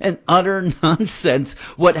complete and utter nonsense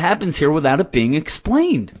what happens here without it being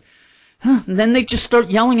explained. And then they just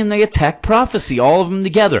start yelling and they attack Prophecy, all of them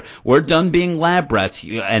together. We're done being lab rats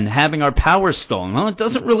and having our powers stolen. Well, it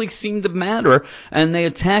doesn't really seem to matter. And they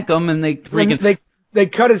attack him and they freaking... They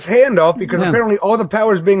cut his hand off because apparently all the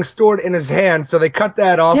power is being stored in his hand, so they cut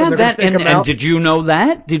that off and they're going to take him out. And did you know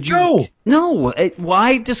that? Did you? No.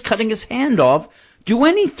 Why does cutting his hand off do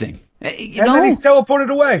anything? Then he's teleported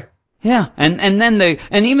away. Yeah,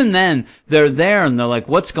 and even then they're there and they're like,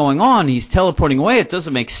 what's going on? He's teleporting away. It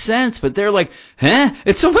doesn't make sense. But they're like, huh?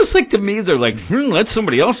 It's almost like to me they're like, let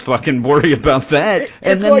somebody else fucking worry about that.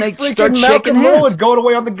 And then like they start shaking hands. Malcolm going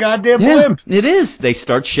away on the goddamn blimp. It is. They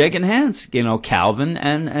start shaking hands. Calvin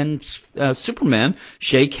and Superman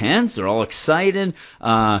shake hands. They're all excited.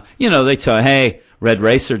 They tell, hey, Red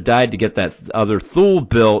Racer died to get that other Thule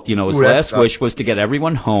built. His last wish was to get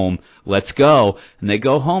everyone home. Let's go. And they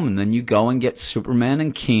go home, and then you go and get Superman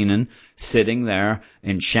and Kenan sitting there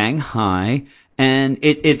in Shanghai. And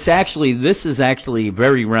this is actually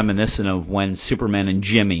very reminiscent of when Superman and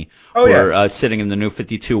Jimmy were sitting in the New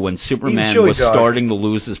 52 when Superman was starting to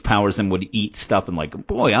lose his powers and would eat stuff and like,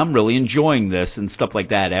 boy, I'm really enjoying this and stuff like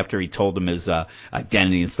that after he told them his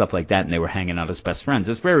identity and stuff like that, and they were hanging out as best friends.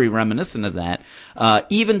 It's very reminiscent of that,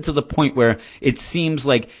 even to the point where it seems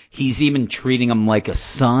like he's even treating him like a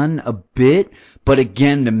son a bit. But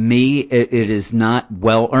again, to me, it is not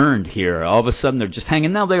well earned here. All of a sudden, they're just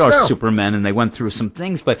hanging. Now, they are Supermen, and they went through some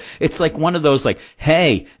things, but it's like one of those, like,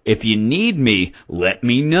 hey, if you need me, let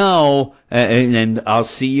me know, and I'll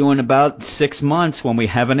see you in about 6 months when we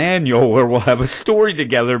have an annual where we'll have a story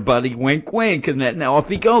together, buddy, wink, wink, and then off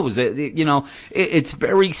he goes. It's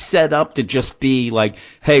very set up to just be like,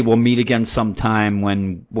 hey, we'll meet again sometime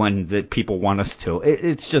when the people want us to.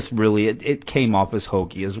 It's just really, it came off as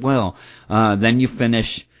hokey as well. Then you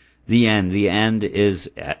finish the end. The end is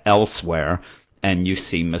elsewhere, and you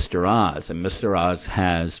see Mr. Oz. And Mr. Oz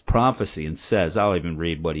has Prophecy and says, I'll even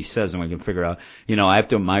read what he says, and we can figure out, I have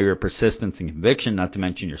to admire your persistence and conviction, not to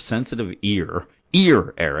mention your sensitive ear,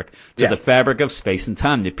 Eric, to the fabric of space and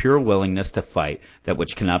time, the pure willingness to fight that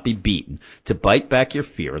which cannot be beaten, to bite back your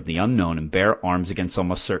fear of the unknown and bear arms against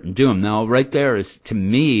almost certain doom. Now, right there is, to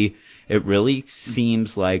me, it really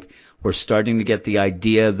seems like we're starting to get the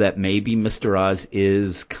idea that maybe Mr. Oz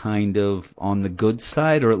is kind of on the good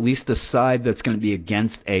side, or at least the side that's going to be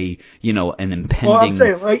against an impending Well, I'm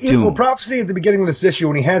saying, doom. Prophecy at the beginning of this issue,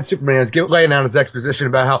 when he had Superman, he was laying out his exposition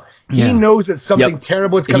about how he knows that something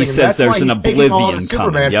terrible is coming. He says there's an oblivion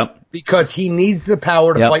coming. Because he needs the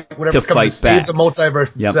power to fight whatever's coming to save the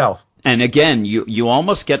multiverse itself. And again, you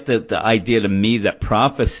almost get the idea to me that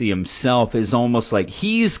Prophecy himself is almost like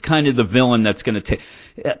he's kind of the villain that's going to take.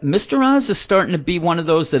 Mr. Oz is starting to be one of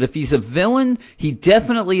those that if he's a villain, he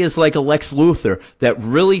definitely is like a Lex Luthor that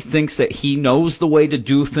really thinks that he knows the way to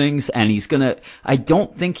do things, and he's going to. I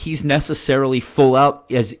don't think he's necessarily full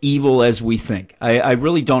out as evil as we think. I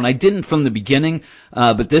really don't. I didn't from the beginning,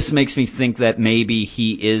 but this makes me think that maybe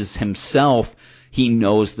he is himself. He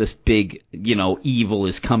knows this big, evil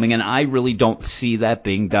is coming, and I really don't see that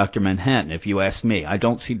being Dr. Manhattan, if you ask me. I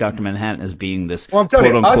don't see Dr. Manhattan as being this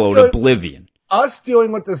quote-unquote oblivion. Us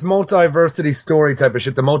dealing with this multiversity story type of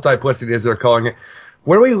shit, the multiplicity as they're calling it,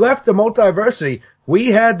 where we left the multiversity, we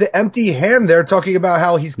had the Empty Hand there talking about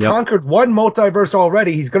how he's conquered one multiverse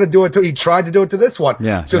already. He's going to do it he tried to do it to this one.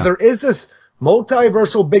 There is this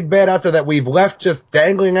multiversal big bad out there that we've left just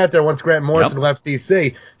dangling out there once Grant Morrison left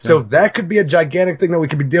DC. So that could be a gigantic thing that we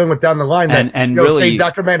could be dealing with down the line that really, say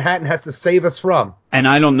Dr. Manhattan has to save us from. And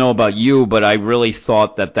I don't know about you, but I really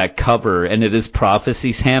thought that cover, and it is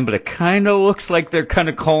Prophecy's hand, but it kind of looks like they're kind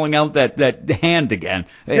of calling out that hand again.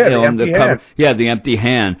 Yeah, the empty hand. Yeah, the empty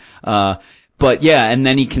hand. But yeah, and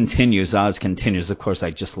then Oz continues. Of course,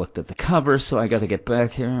 I just looked at the cover, so I got to get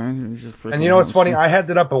back here. And you know what's funny? I had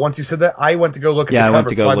it up, but once you said that, I went to go look at the cover. Yeah, I went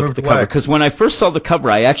to go look at the cover. Because when I first saw the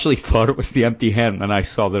cover, I actually thought it was the empty hand, and I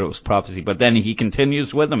saw that it was Prophecy. But then he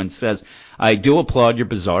continues with him and says, I do applaud your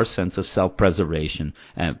bizarre sense of self-preservation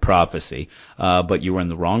and Prophecy, but you were in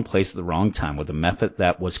the wrong place at the wrong time with a method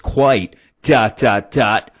that was quite ...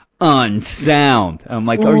 unsound. I'm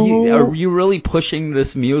like, are you really pushing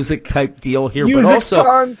this music type deal here? But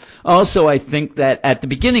also, I think that at the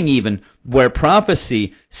beginning, even where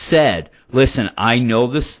Prophecy said, "Listen, I know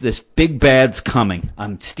this big bad's coming.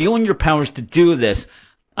 I'm stealing your powers to do this.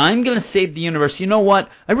 I'm going to save the universe. You know what?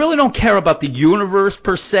 I really don't care about the universe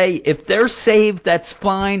per se. If they're saved, that's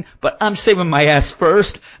fine, but I'm saving my ass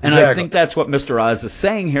first. And Exactly. I think that's what Mr. Oz is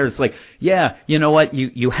saying here. It's like, yeah, you know what?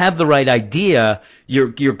 You have the right idea. You're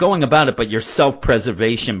going about it, but your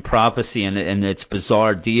self-preservation prophecy and its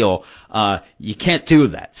bizarre deal, you can't do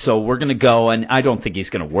that. So we're going to go, and I don't think he's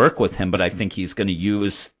going to work with him, but I think he's going to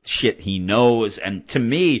use shit he knows. And to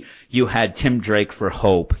me, you had Tim Drake for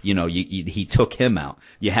Hope. You know, he took him out.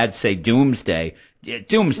 You had, say, Doomsday.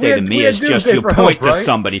 Doomsday to me is just you point to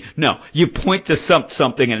somebody. No, you point to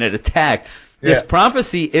something and it attacks. This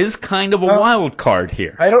prophecy is kind of a wild card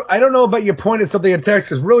here. I don't know about you pointing something in text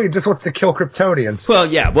because really it just wants to kill Kryptonians. Well,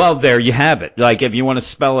 yeah. Well, there you have it. Like if you want to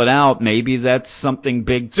spell it out, maybe that's something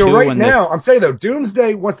big too. So right now, I'm saying though,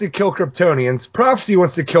 Doomsday wants to kill Kryptonians. Prophecy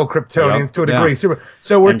wants to kill Kryptonians to a degree.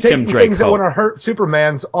 So we're taking things that want to hurt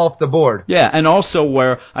Superman's off the board. Yeah, and also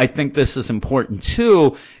where I think this is important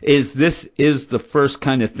too is this is the first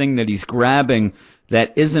kind of thing that he's grabbing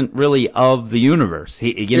that isn't really of the universe.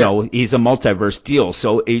 He's a multiverse deal.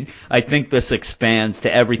 So I think this expands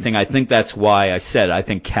to everything. I think that's why I said I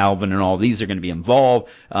think Calvin and all these are going to be involved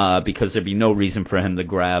because there'd be no reason for him to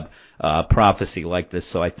grab prophecy like this.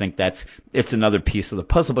 So I think it's another piece of the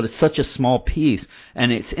puzzle, but it's such a small piece,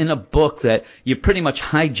 and it's in a book that you pretty much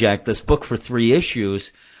hijacked this book for 3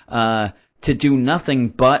 issues to do nothing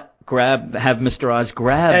but have Mr. Oz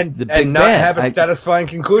grab the big and not have a satisfying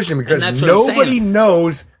conclusion because nobody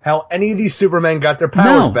knows how any of these Supermen got their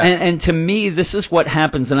powers back. And to me, this is what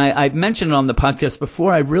happens, and I've mentioned it on the podcast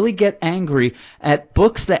before, I really get angry at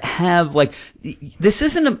books that have, like, this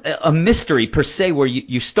isn't a mystery per se where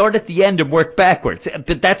you start at the end and work backwards,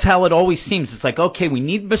 but that's how it always seems. It's like, okay, we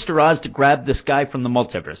need Mr. Oz to grab this guy from the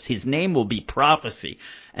multiverse. His name will be Prophecy.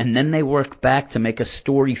 And then they work back to make a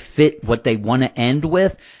story fit what they want to end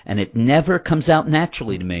with, and it never comes out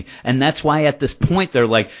naturally to me. And that's why at this point they're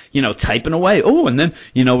like, typing away. Oh, and then,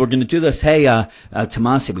 we're going to do this. Hey,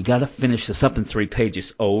 Tomasi, we got to finish this up in 3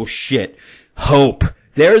 pages. Oh, shit. Hope.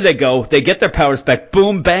 There they go. They get their powers back.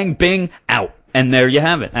 Boom, bang, bing, out. And there you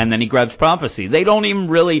have it. And then he grabs Prophecy. They don't even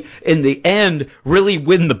really, in the end, really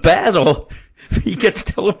win the battle. He gets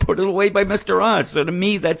teleported away by Mr. Oz. So to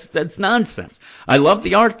me, that's nonsense. I love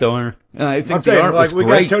the art, though. I think the art was great.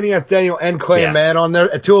 We got Tony S. Daniel and Clay Mann on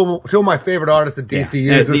there. Two of my favorite artists that DC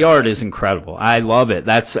uses. The art is incredible. I love it.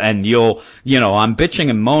 I'm bitching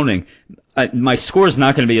and moaning. My score is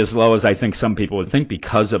not going to be as low as I think some people would think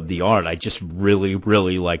because of the art. I just really,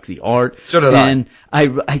 really like the art. So did I. And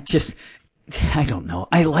I don't know.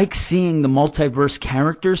 I like seeing the multiverse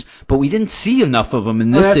characters, but we didn't see enough of them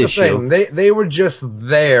in this issue. The thing. They were just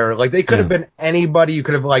there. Like, they could have been anybody. You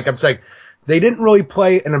could have, I'm saying, they didn't really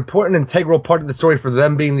play an important, integral part of the story for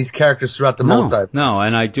them being these characters throughout the multiverse. No,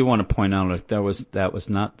 and I do want to point out that was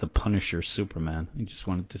not the Punisher Superman. I just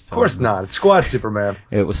wanted to say. Of course not. It's Squad Superman.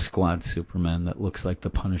 It was Squad Superman that looks like the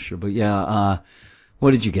Punisher. But yeah,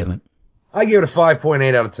 what did you give it? I gave it a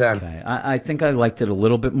 5.8 out of 10. Okay. I think I liked it a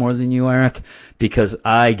little bit more than you, Eric, because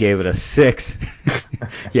I gave it a 6.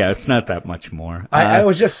 Yeah, it's not that much more. I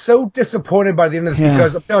was just so disappointed by the end of this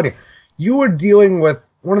because I'm telling you, you were dealing with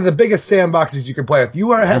one of the biggest sandboxes you can play with.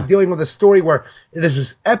 You are dealing with a story where it is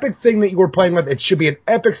this epic thing that you were playing with. It should be an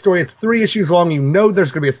epic story. It's 3 issues long. You know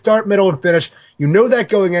there's going to be a start, middle, and finish. You know that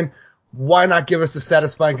going in. Why not give us a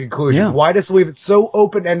satisfying conclusion? Yeah. Why just leave it so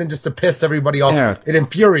open-ended just to piss everybody off? Eric, it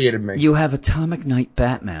infuriated me. You have Atomic Knight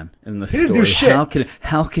Batman in the story. He didn't do shit.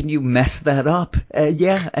 How can you mess that up?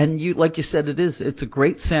 And you, like you said, it's a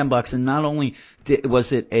great sandbox, and not only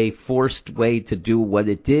was it a forced way to do what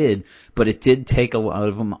it did, but it did take a lot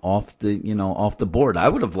of them off the board. I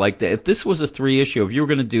would have liked it if this was a 3 issue. If you were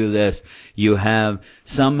going to do this, you have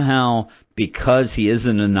somehow, because he is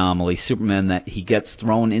an anomaly, Superman, that he gets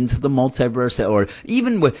thrown into the multiverse, or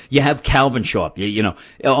even you have Calvin show up,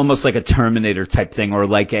 almost like a Terminator type thing, or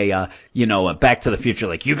like a Back to the Future,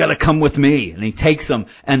 like, you gotta come with me, and he takes them,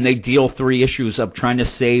 and they deal 3 issues of trying to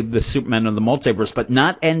save the Superman of the multiverse, but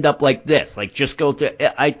not end up like this, like just go through.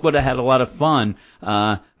 I would have had a lot of fun.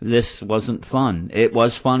 This wasn't fun. It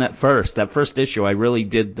was fun at first. That first issue I really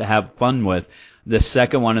did have fun with. The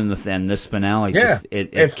second one and this finale,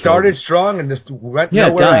 it started strong and just went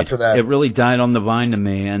nowhere after that. It really died on the vine to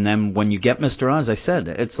me. And then when you get Mr. Oz, I said,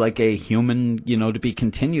 it's like a human, to be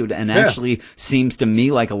continued, and actually seems to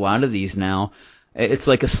me like a lot of these now, it's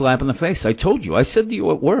like a slap in the face. I told you, I said to you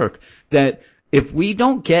at work that if we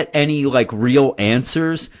don't get any, real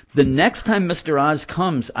answers, the next time Mr. Oz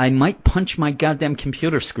comes, I might punch my goddamn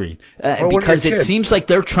computer screen. Because it seems like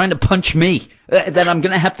they're trying to punch me. That I'm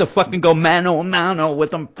going to have to fucking go mano a mano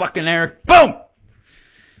with them fucking Eric. Boom!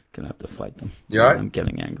 Gonna have to fight them. You all right? I'm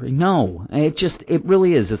getting angry. No, it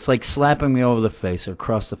really is. It's like slapping me over the face or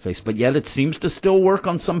across the face, but yet it seems to still work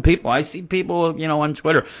on some people. I see people, on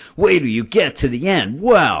Twitter. Wait till you get to the end.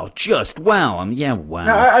 Wow, just wow. Wow.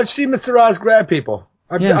 Now, I've seen Mr. Oz grab people.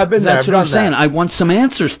 I've been there. That's what I'm saying. That. I want some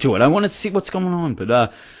answers to it. I want to see what's going on.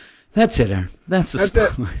 But that's it, Aaron. That's it.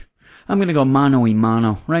 I'm going to go mano y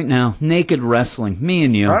mano right now. Naked wrestling. Me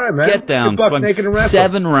and you. All right, man. Get down. Naked and wrestle.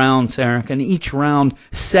 7 rounds, Eric, and each round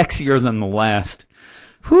sexier than the last.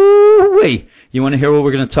 Whoo-wee. You want to hear what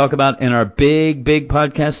we're going to talk about in our big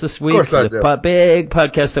podcast this week? Of course I do. Big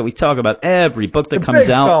podcast that we talk about every book that comes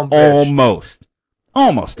out.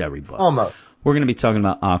 Almost every book. Almost. We're going to be talking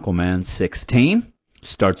about Aquaman 16.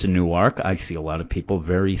 Starts a new arc. I see a lot of people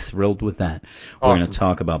very thrilled with that. Awesome. We're going to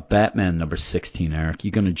talk about Batman number 16, Eric. You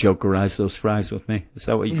going to jokerize those fries with me? Is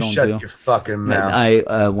that what you're going to do? Shut your fucking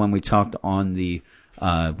mouth. When we talked on the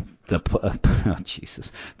Pop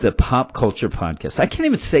Culture Podcast. I can't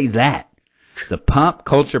even say that. The Pop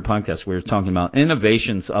Culture Podcast. We were talking about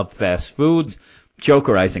innovations of fast foods.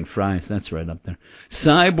 Jokerizing fries. That's right up there.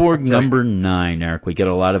 Cyborg number 9, Eric. We get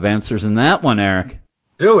a lot of answers in that one, Eric.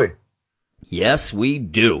 Do we? Yes, we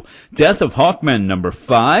do. Death of Hawkman, number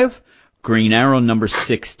 5. Green Arrow, number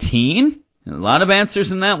 16. A lot of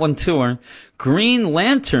answers in that one, too, Eric. Green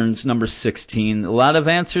Lanterns, number 16. A lot of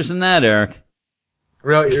answers in that, Eric.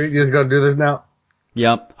 Really? You're just going to do this now?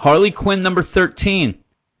 Yep. Harley Quinn, number 13.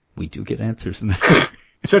 We do get answers in that.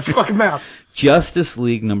 Shut your fucking mouth. Justice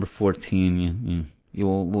League, number 14.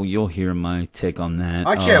 You'll hear my take on that.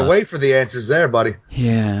 I can't wait for the answers there, buddy.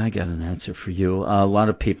 Yeah, I got an answer for you. A lot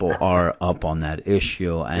of people are up on that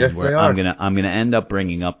issue, and yes, they are. I'm gonna end up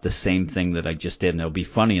bringing up the same thing that I just did, and it'll be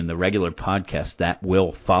funny in the regular podcast that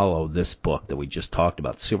will follow this book that we just talked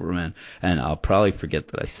about, Superman. And I'll probably forget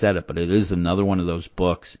that I said it, but it is another one of those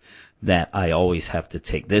books that I always have to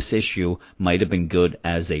take. This issue might have been good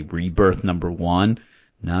as a Rebirth number 1.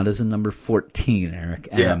 Not as a number 14, Eric,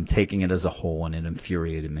 and I'm taking it as a whole, and it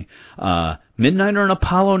infuriated me. Midnighter and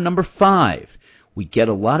Apollo, number 5. We get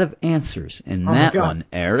a lot of answers in that one,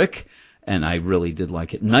 Eric, and I really did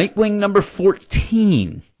like it. Nightwing, number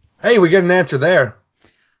 14. Hey, we get an answer there.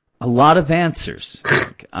 A lot of answers.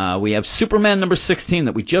 We have Superman, number 16,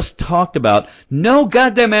 that we just talked about. No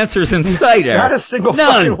goddamn answers in sight, Eric. Not a single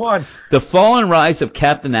None. fucking one. The Fall and Rise of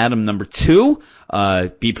Captain Atom, number 2.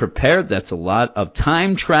 Be prepared. That's a lot of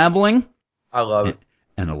time traveling. I love it.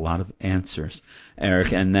 And a lot of answers,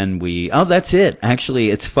 Eric. And then that's it.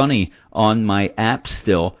 Actually, it's funny. On my app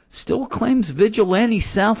still claims Vigilante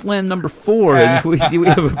Southland number 4. And we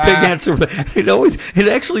have a big answer for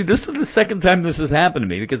that. This is the second time this has happened to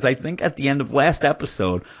me, because I think at the end of last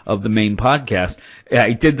episode of the main podcast,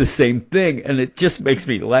 I did the same thing, and it just makes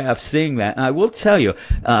me laugh seeing that. And I will tell you,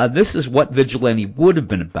 this is what Vigilante would have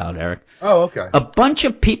been about, Eric. Oh, okay. A bunch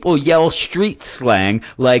of people yell street slang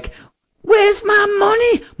like, "Where's my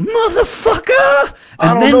money, motherfucker?"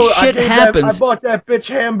 And then shit happens. I bought that bitch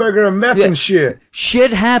hamburger and meth and shit.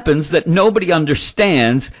 Shit happens that nobody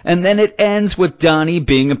understands, and then it ends with Donnie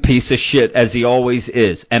being a piece of shit, as he always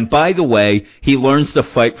is. And by the way, he learns to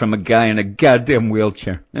fight from a guy in a goddamn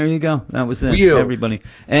wheelchair. There you go. That was it, everybody.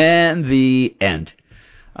 And the end.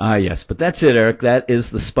 Yes, but that's it, Eric. That is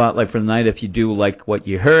the spotlight for the night. If you do like what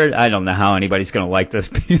you heard, I don't know how anybody's going to like this.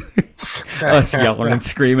 Us yelling and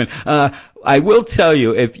screaming. I will tell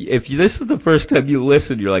you, if this is the first time you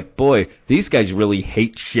listen, you're like, boy, these guys really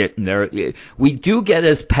hate shit. And we do get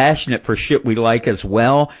as passionate for shit we like as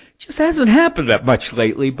well. Just hasn't happened that much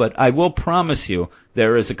lately, but I will promise you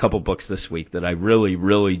there is a couple books this week that I really,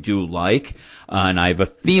 really do like. And I have a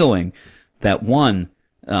feeling that one,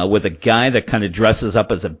 with a guy that kind of dresses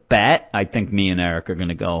up as a bat, I think me and Eric are going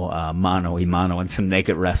to go mano y mano and some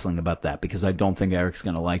naked wrestling about that, because I don't think Eric's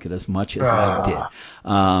going to like it as much as I did.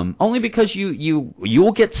 Only because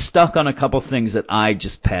you'll get stuck on a couple things that I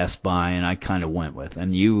just passed by and I kind of went with,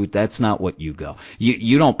 and that's not what you go.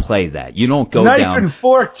 You don't play that. You don't go Knife down. and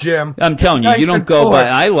fork, Jim. I'm telling you, you don't go by.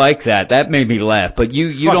 I like that. That made me laugh. But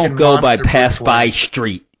you don't go by pass by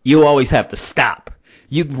street. You always have to stop.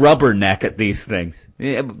 You rubberneck at these things.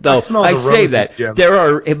 Though I say that, Jim. there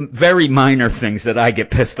are very minor things that I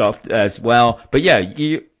get pissed off as well. But yeah,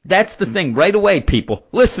 that's the thing. Right away, people,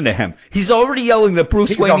 listen to him. He's already yelling that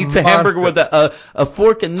Bruce Wayne eats a hamburger with a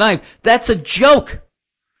fork and knife. That's a joke.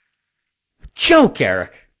 Joke,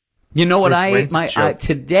 Eric. You know what I ate?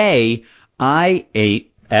 Today, I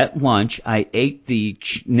ate at lunch, I ate the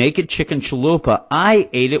naked chicken chalupa. I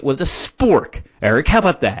ate it with a spork. Eric, how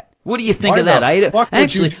about that? What do you think of that? Why the fuck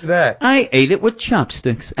would you do that? I ate it with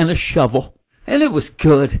chopsticks and a shovel. And it was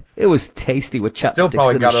good. It was tasty with chopsticks. Still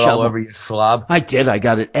probably and got a it shovel. all over you, slob. I did. I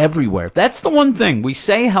got it everywhere. That's the one thing. We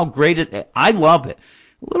say how great it. I love it.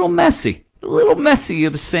 A little messy. A little messy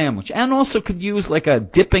of a sandwich. And also could use like a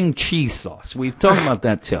dipping cheese sauce. We've talked about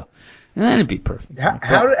that too. And that'd be perfect.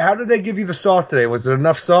 How did they give you the sauce today? Was it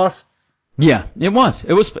enough sauce? Yeah, it was.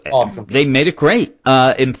 It was awesome. They made it great.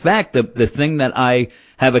 In fact, the thing that I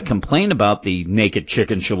have a complaint about the naked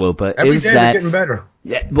chicken chalupa is that that getting better.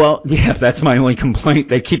 Yeah, well, yeah, that's my only complaint.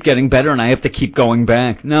 They keep getting better, and I have to keep going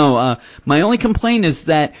back. No, my only complaint is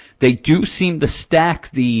that they do seem to stack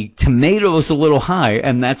the tomatoes a little high,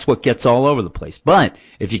 and that's what gets all over the place. But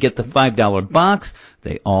if you get the $5 box,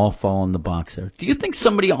 they all fall in the box there. Do you think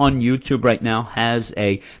somebody on YouTube right now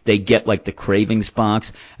they get like the cravings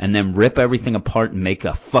box and then rip everything apart and make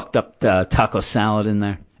a fucked up taco salad in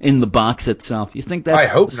there, in the box itself? You think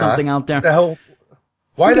that's something out there?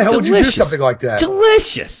 Why the hell would you do something like that?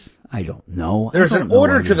 Delicious. I don't know. There's an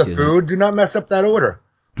order to the food. Do not mess up that order.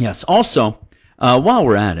 Yes. Also, while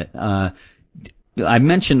we're at it, I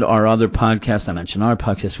mentioned our other podcast. I mentioned our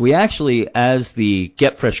podcast. We actually, as the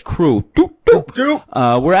Get Fresh crew,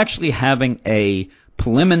 we're actually having a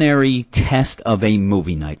preliminary test of a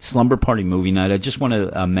movie night, slumber party movie night. I just want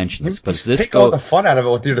to mention this because this take all the fun out of it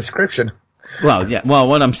with your description. Well, yeah. Well,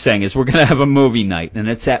 what I'm saying is we're going to have a movie night, and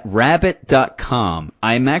it's at rabbit.com.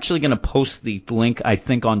 I'm actually going to post the link, I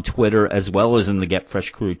think, on Twitter as well as in the Get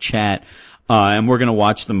Fresh Crew chat, and we're going to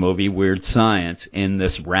watch the movie Weird Science in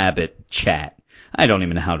this Rabbit chat. I don't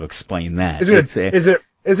even know how to explain that. Isn't it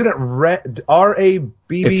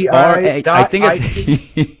RABBI? I think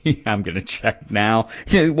it's. I'm going to check now.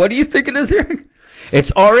 What do you think it is, Eric?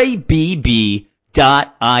 It's RABB.IT.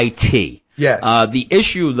 Yes. The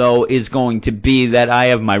issue, though, is going to be that I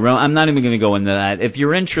have my own. I'm not even going to go into that. If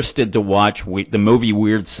you're interested to watch the movie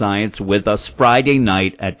Weird Science with us Friday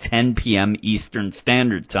night at 10 p.m. Eastern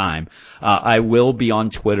Standard Time, I will be on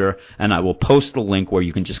Twitter, and I will post the link where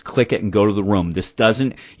you can just click it and go to the room.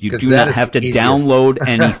 You do not have to download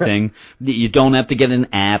anything. You don't have to get an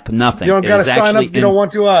app, nothing. You don't got to sign up if you don't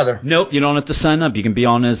want to either. Nope, you don't have to sign up. You can be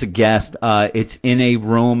on as a guest. It's in a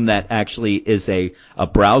room that actually is a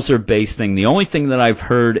browser-based thing. The only thing that I've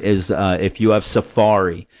heard is if you have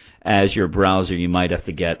Safari as your browser, you might have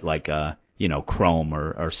to get like Chrome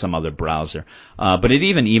or some other browser. But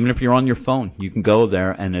even if you're on your phone, you can go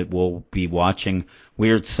there and it will be watching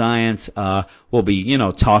Weird Science. We'll be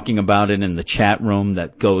talking about it in the chat room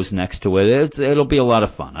that goes next to it. It'll be a lot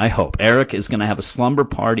of fun. I hope. Eric is going to have a slumber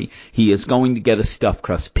party. He is going to get a stuffed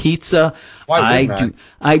crust pizza. I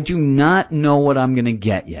do not know what I'm going to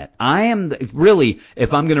get yet. I am really,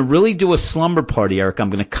 if I'm going to really do a slumber party, Eric, I'm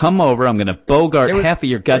going to come over. I'm going to bogart half of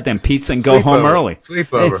your goddamn pizza and go home early.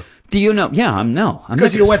 Sleep over. Do you know? Yeah, I'm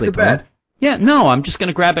because you went to bed. Yeah, no, I'm just going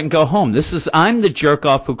to grab it and go home. I'm the jerk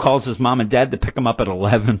off who calls his mom and dad to pick him up at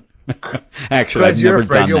 11. Actually, I've never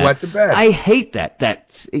done that. Went to bed. I hate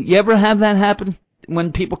that. You ever have that happen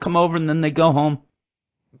when people come over and then they go home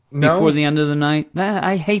before the end of the night?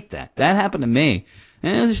 I hate that. That happened to me.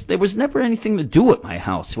 And there was never anything to do at my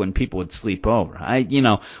house when people would sleep over.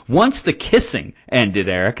 Once the kissing ended,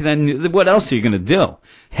 Eric, then what else are you going to do?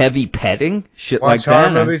 Heavy petting? Shit like that? Watch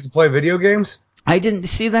horror movies and play video games? I didn't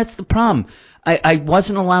see. That's the problem. I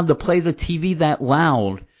wasn't allowed to play the TV that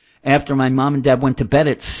loud after my mom and dad went to bed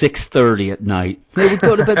at 6:30 at night. They would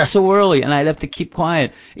go to bed so early, and I'd have to keep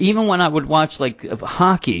quiet. Even when I would watch like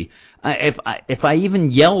hockey, if I even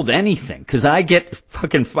yelled anything, because I get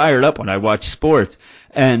fucking fired up when I watch sports,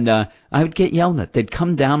 and I would get yelled at. They'd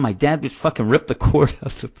come down. My dad would fucking rip the cord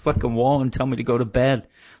out the fucking wall and tell me to go to bed.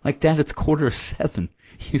 Like, Dad, it's 6:45.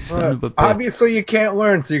 You son of a bitch. Obviously, you can't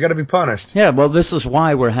learn, so you got to be punished. Yeah, well, this is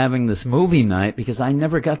why we're having this movie night, because I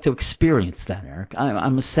never got to experience that, Eric.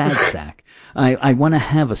 I'm a sad sack. I want to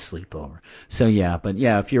have a sleepover. So, yeah, but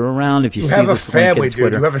yeah, if you're around, if you see this link on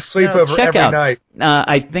Twitter. You have a sleepover every night.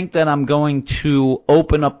 I think that I'm going to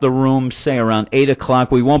open up the room, say, around 8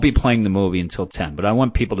 o'clock. We won't be playing the movie until 10, but I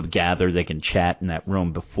want people to gather. They can chat in that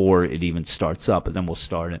room before it even starts up, and then we'll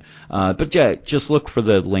start it. But, yeah, just look for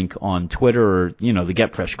the link on Twitter or, the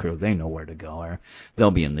Get Fresh crew. They know where to go. Or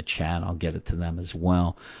they'll be in the chat. I'll get it to them as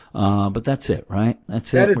well. But that's it, right?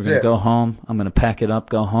 That's it. We're going to go home. I'm going to pack it up,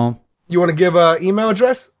 go home. You want to give an email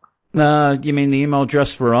address? You mean the email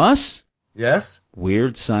address for us? Yes.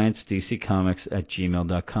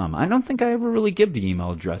 WeirdScienceDCComics@gmail.com. I don't think I ever really give the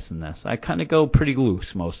email address in this. I kind of go pretty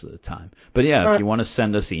loose most of the time. But yeah, if you want to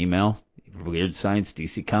send us email,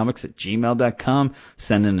 WeirdScienceDCComics@gmail.com.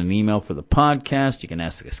 Send in an email for the podcast. You can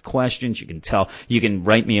ask us questions. You can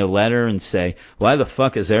write me a letter and say, why the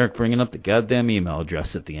fuck is Eric bringing up the goddamn email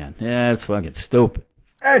address at the end? Yeah, it's fucking stupid.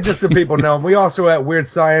 And just so people know, we also at Weird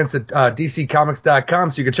Science at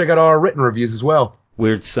DCComics.com, so you can check out our written reviews as well.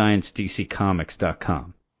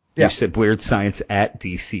 WeirdScienceDCComics.com. Yeah. You said Weird Science at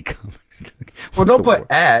DC Comics. Well, don't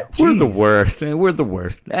put at. We're the Jeez. worst. We're the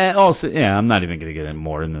worst. Also, yeah, I'm not even going to get any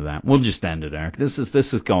more into that. We'll just end it, Eric. This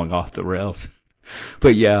is going off the rails.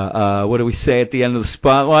 But yeah, what do we say at the end of the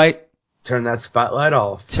spotlight? Turn that spotlight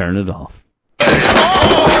off. Turn it off.